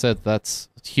itself, like I said, that's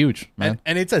huge, man.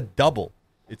 And it's a double.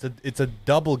 It's a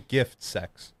double gift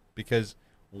sex because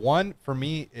one for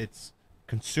me it's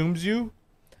consumes you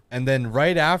and then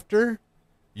right after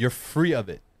you're free of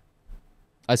it.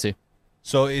 I see.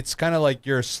 So it's kind of like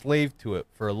you're a slave to it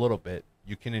for a little bit.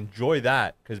 You can enjoy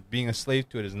that because being a slave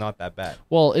to it is not that bad.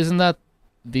 Well, isn't that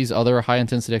these other high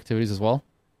intensity activities as well?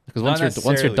 Because Not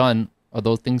once you're done, are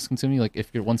those things consuming you? Like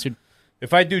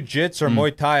If I do jits or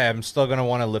Muay Thai, I'm still gonna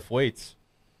want to lift weights.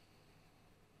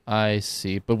 I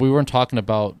see, but we weren't talking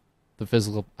about the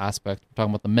physical aspect. We're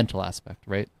talking about the mental aspect,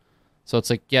 right? So it's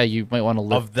like, yeah, you might want to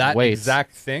lift Of that weights.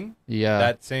 exact thing. Yeah.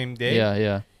 That same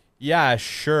day. Yeah.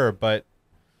 Sure, but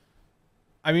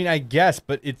I mean, I guess,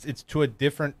 but it's to a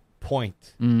different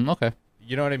point. Okay.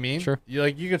 You know what I mean? Sure.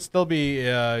 You could still be,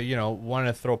 wanting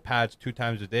to throw pads 2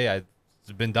 times a day.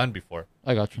 It's been done before.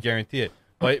 I got you. Guarantee it.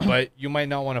 But you might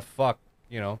not want to fuck.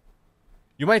 You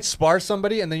might spar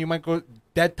somebody and then you might go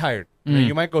dead tired. And then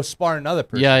you might go spar another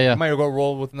person. Yeah. You might go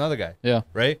roll with another guy. Yeah.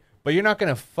 Right. But you're not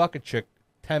gonna fuck a chick.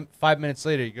 5 minutes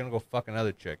later, you're gonna go fuck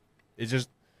another chick. It's just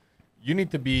you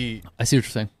need to be. I see what you're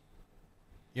saying.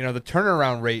 The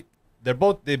turnaround rate. They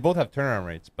both have turnaround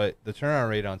rates, but the turnaround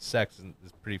rate on sex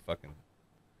is pretty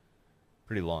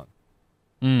long.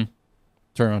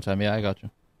 Turnaround time. Yeah, I got you.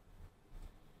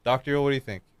 Dr. O, what do you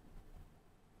think?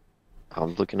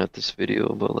 I'm looking at this video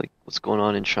about like what's going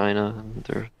on in China and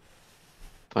their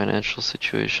financial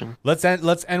situation. Let's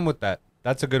end with that.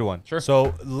 That's a good one. Sure.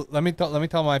 So let me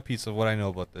tell my piece of what I know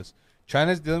about this.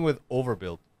 China's dealing with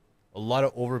overbuild, a lot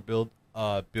of overbuild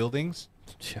buildings,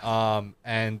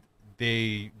 and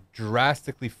they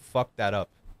drastically fucked that up.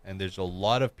 And there's a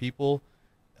lot of people.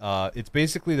 It's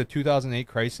basically the 2008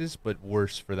 crisis, but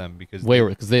worse for them because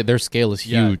their scale is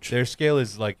huge. Their scale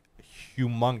is like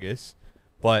humongous,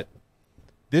 but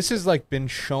this has like been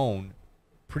shown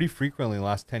pretty frequently in the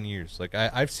last 10 years. Like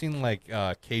I've seen like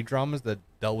K-dramas that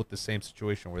dealt with the same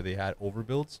situation where they had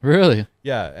overbuilds. Really?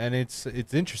 Yeah, and it's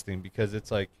interesting because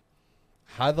it's like,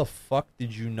 how the fuck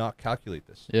did you not calculate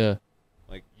this? Yeah.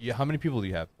 Like, how many people do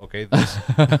you have? Okay. This,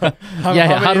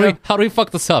 how do we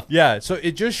fuck this up? Yeah. So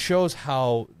it just shows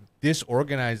how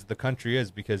disorganized the country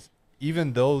is because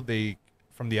even though they,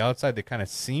 from the outside, they kind of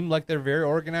seem like they're very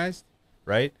organized,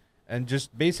 right? And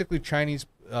just basically Chinese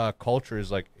culture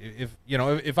is like,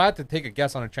 if I had to take a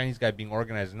guess on a Chinese guy being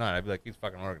organized or not, I'd be like, he's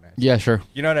fucking organized. Yeah, sure.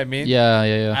 You know what I mean?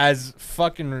 Yeah. As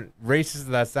fucking racist as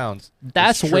that sounds,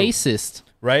 that's racist,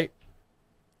 right?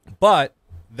 But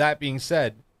that being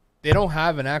said, they don't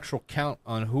have an actual count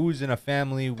on who's in a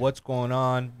family, what's going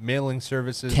on, mailing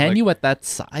services. Can you at that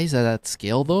size, at that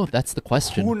scale, though? That's the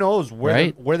question. Who knows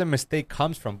right? where the mistake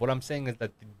comes from? What I'm saying is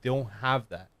that they don't have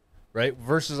that, right?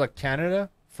 Versus like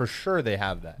Canada, for sure they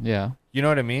have that. Yeah. You know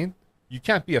what I mean? You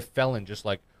can't be a felon just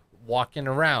like walking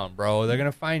around, bro. They're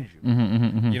gonna find you.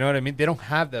 You know what I mean? They don't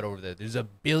have that over there. There's a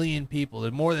billion people.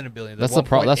 There's more than a billion. That's the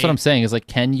problem. That's what I'm saying. Is like,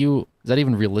 is that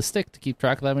even realistic to keep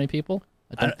track of that many people?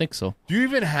 I don't think so. Do you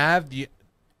even have the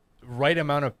right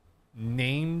amount of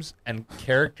names and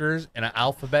characters in an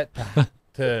alphabet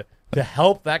to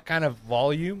help that kind of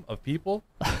volume of people?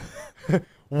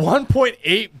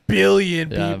 1.8 billion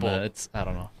people. Yeah, man, I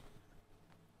don't know.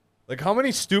 Like, how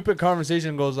many stupid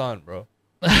conversation goes on, bro?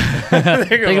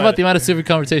 Think about the amount of stupid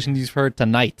conversations you've heard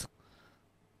tonight.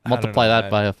 Multiply that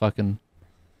by a fucking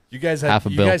you guys half a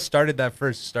bill. You guys started that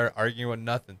first. Start arguing with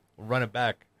nothing. We'll run it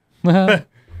back.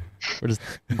 We're just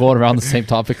going around the same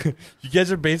topic. You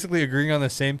guys are basically agreeing on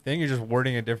the same thing. You're just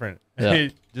wording it different. Yeah.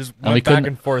 Just went back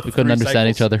and forth. We couldn't understand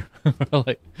each other.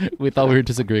 Like, we thought we were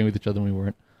disagreeing with each other, and we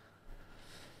weren't.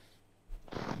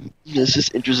 It's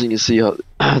just interesting to see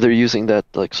how they're using that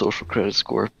like social credit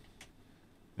score,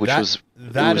 which was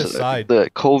aside,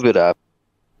 the COVID app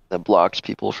that blocks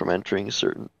people from entering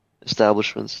certain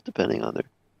establishments depending on their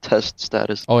test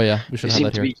status. Oh yeah, we should they have seem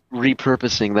that to here. be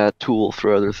repurposing that tool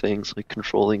for other things like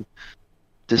controlling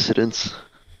dissidents.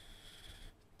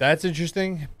 That's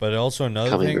interesting, but also another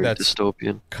Becoming thing very that's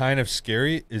dystopian. kind of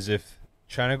scary is if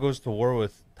China goes to war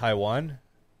with Taiwan,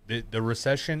 the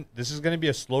recession. This is going to be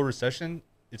a slow recession.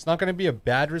 It's not going to be a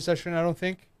bad recession, I don't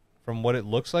think, from what it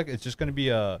looks like. It's just going to be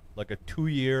a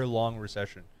 2-year long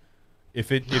recession. If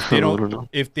they I don't know.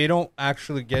 don't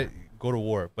actually go to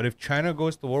war, but if China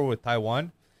goes to war with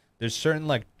Taiwan, there's certain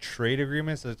like trade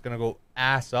agreements that's going to go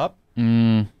ass up,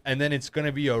 and then it's going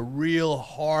to be a real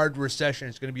hard recession.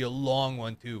 It's going to be a long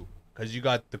one too. Because you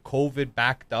got the COVID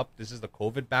backed up. This is the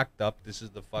COVID backed up. This is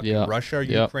the fucking Russia,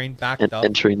 Ukraine backed And up.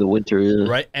 entering the winter, yeah.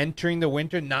 Right? Entering the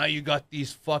winter. Now you got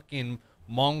these fucking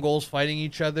Mongols fighting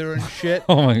each other and shit.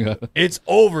 Oh my god. It's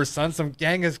over, son. Some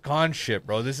Genghis Khan shit,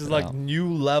 bro. This is like Yeah.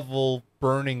 new level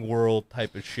burning world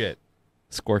type of shit.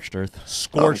 Scorched earth. I'm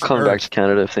Scorched coming back earth. to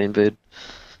Canada if they invade.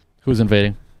 Who's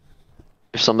invading?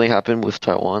 If something happened with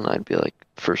Taiwan, I'd be like,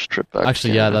 first trip back.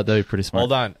 Actually, to yeah, Canada. that'd be pretty smart.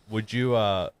 Hold on. Would you,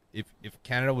 if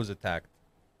Canada was attacked,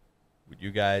 would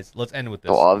you guys, let's end with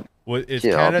this. Oh, Is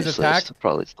yeah, Canada's obviously, I'd attacked?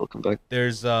 probably still come back.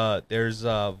 There's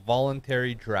a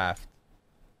voluntary draft.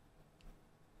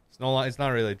 It's not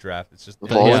really a draft. It's just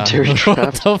Voluntary What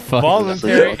draft. the fuck?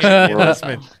 voluntary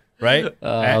enlistment, right?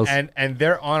 I was- And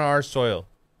they're on our soil.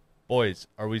 Boys,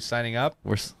 are we signing up?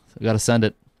 We gotta send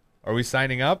it. Are we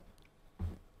signing up?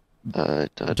 I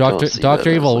don't Doctor see Doctor that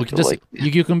as, Evil, we like, can just likely.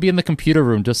 you can be in the computer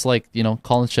room, just like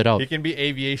calling shit out. It can be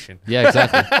aviation. Yeah,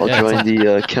 exactly. I'll Yeah, join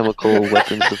the chemical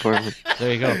weapons department.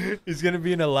 there you go. He's gonna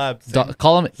be in a lab.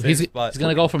 Call him. same He's spot.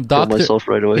 gonna go from Kill Doctor. myself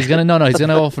right away. He's gonna He's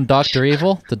gonna go from Doctor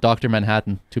Evil to Doctor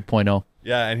Manhattan 2.0.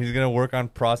 Yeah, and he's gonna work on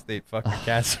prostate fucking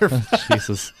cancer.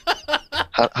 Jesus.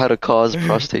 How to cause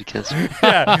prostate cancer.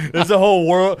 Yeah, there's a whole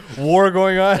war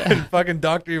going on, and fucking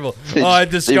Doctor Evil. Oh, I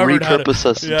They discovered how to. repurpose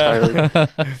us entirely.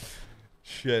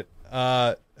 Shit.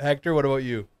 Hector, what about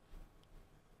you?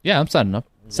 Yeah, I'm signing up.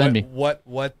 Send me. What?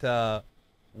 Give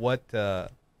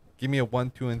me a 1,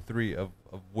 2, and 3 of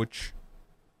which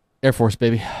Air Force,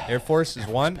 baby. Air Force is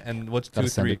 1, and what's 2, Gotta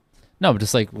send 3? it. No, but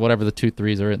just like whatever the 2,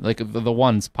 3s are in. Like the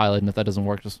one's pilot, and if that doesn't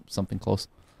work, just something close.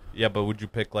 Yeah, but would you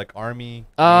pick like Army?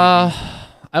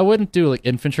 I wouldn't do like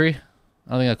infantry.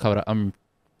 I don't think I covered it. I'm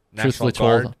National truthfully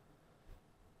Guard? told.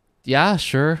 Yeah,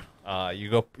 sure. You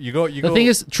go. The thing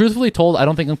is, truthfully told, I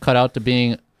don't think I'm cut out to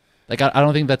being like I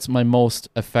don't think that's my most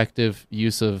effective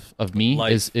use of me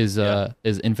Life. is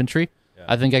infantry. Yeah.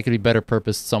 I think I could be better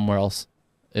purposed somewhere else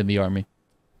in the army.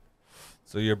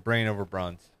 So you're brain over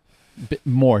bronze.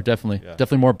 More definitely, Yeah.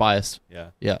 definitely more biased. Yeah.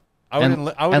 Yeah, I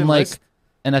would. I would and like, enlist.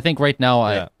 and I think right now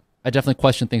Yeah. I definitely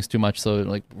question things too much. So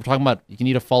like we're talking about, you can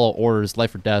either follow orders,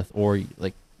 life or death, or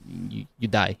like you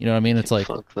die. You know what I mean? It's like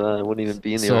Fuck that. I wouldn't even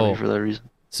be in the So- army for that reason.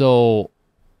 so.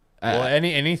 Well,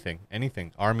 anything,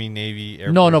 Army, Navy,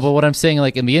 Air No, Force. no, but what I'm saying,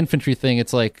 like in the infantry thing,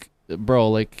 it's like, bro,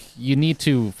 like you need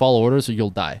to follow orders or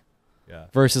you'll die. Yeah.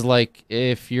 Versus like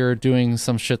if you're doing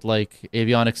some shit like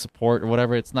avionics support or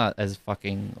whatever, it's not as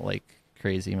fucking like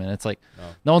crazy, man. It's like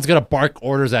no one's gonna bark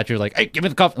orders at you like, hey, give me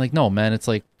the cuff. Like no, man. It's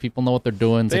like people know what they're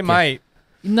doing. It's They like, might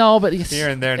no, but it's, here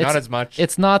and there, not as much.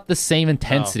 It's not the same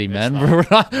intensity, it's man. not. We're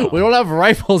not, No. We don't have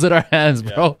rifles in our hands,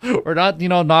 bro. We're not,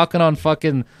 knocking on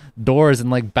fucking doors and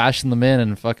like bashing them in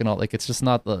and fucking all. Like it's just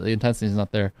not the intensity is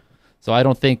not there. So I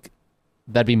don't think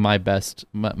that'd be my best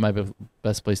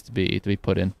best place to be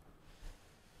put in.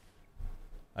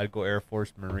 I'd go Air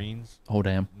Force, Marines, Oh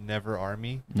damn, never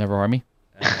Army, never army.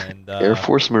 and Air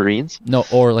Force Marines? No,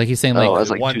 or like he's saying like Oh,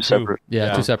 as like 1, 2. two separate.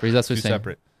 yeah, two separate. That's what two he's saying.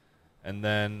 separate. And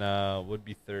then would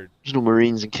be third. There's no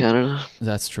Marines in Canada.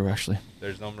 That's true, actually.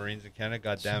 There's no Marines in Canada.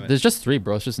 God damn it. There's just 3,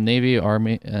 bro. It's just Navy,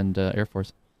 Army, and Air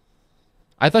Force.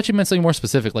 I thought you meant something more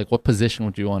specific. Like, what position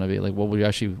would you want to be? Like,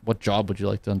 what job would you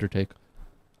like to undertake?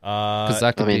 Because that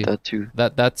I could mean, be that too.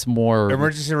 that's more.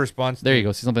 emergency response. There you team.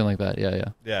 go. See something like that. Yeah, yeah.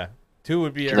 Yeah. 2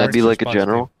 would be. Can that be emergency like a response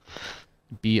general?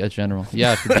 Be a general.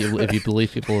 Yeah, if you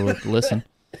believe people would listen.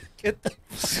 I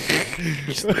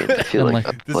feel I'm like like,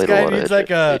 I This played guy a lot needs of like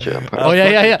a- Age of Empires. Oh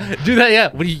yeah. Do that. Yeah.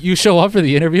 When you show up for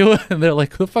the interview and they're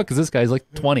like, "Who the fuck is this guy?" He's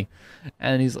like 20,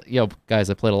 and he's like, "Yo, guys,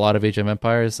 I played a lot of Age of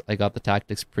Empires. I got the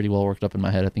tactics pretty well worked up in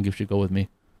my head. I think you should go with me."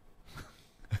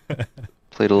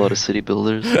 Played a lot of City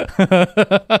Builders.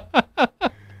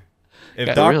 If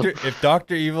Yeah,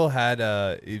 Doctor Evil had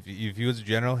if he was a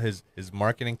general, his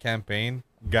marketing campaign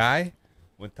guy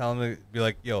would tell him to be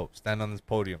like, "Yo, stand on this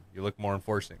podium. You look more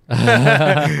enforcing."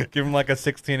 Give him like a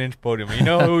 16-inch podium. You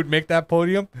know who would make that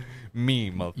podium?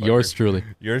 Me, motherfucker. Yours truly.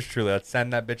 Yours truly. I'd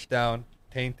sand that bitch down,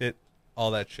 taint it,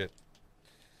 all that shit.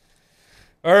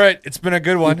 All right, it's been a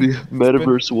good one. The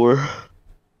Metaverse War.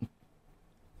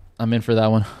 I'm in for that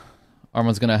one.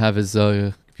 Arman's gonna have his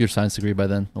computer science degree by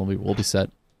then. We'll be set.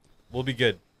 We'll be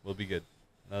good.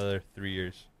 Another 3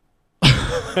 years.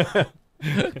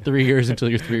 3 years until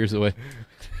you're 3 years away.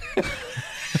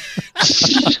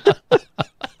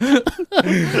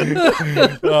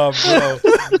 Oh, bro,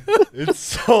 it's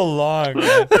so long,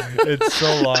 man. It's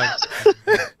so long.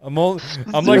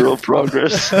 I'm Zero like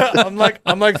progress.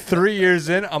 I'm like 3 years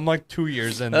in. I'm like 2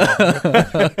 years in. Now.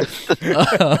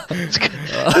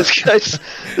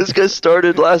 This guy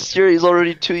started last year. He's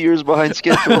already 2 years behind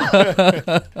schedule.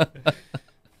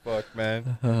 Fuck,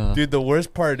 man. Dude, the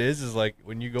worst part is like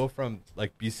when you go from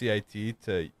like BCIT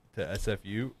to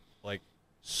SFU, like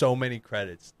so many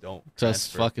credits don't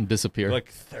Just transfer. fucking disappear. Like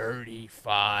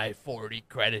 35, 40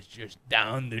 credits just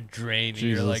down the drain. And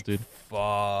you're Jesus, like, dude.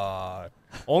 fuck.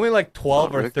 Only like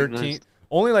 12 Not or 13. recognized.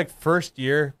 Only like first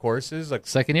year courses, like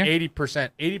Second year?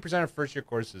 80% of first year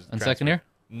courses. And transfer. second year?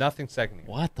 Nothing second year.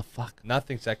 What the fuck?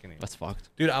 Nothing second year. That's fucked.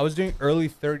 Dude, I was doing early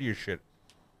third year shit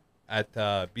at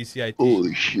BCIT.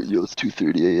 Holy shit, yo, it's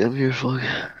 2:30 a.m. here. Fuck.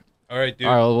 All right, dude.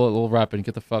 All right, we'll wrap it and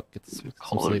get some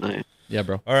Call it a sleep. night. Yeah,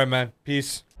 bro. All right, man.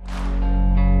 Peace.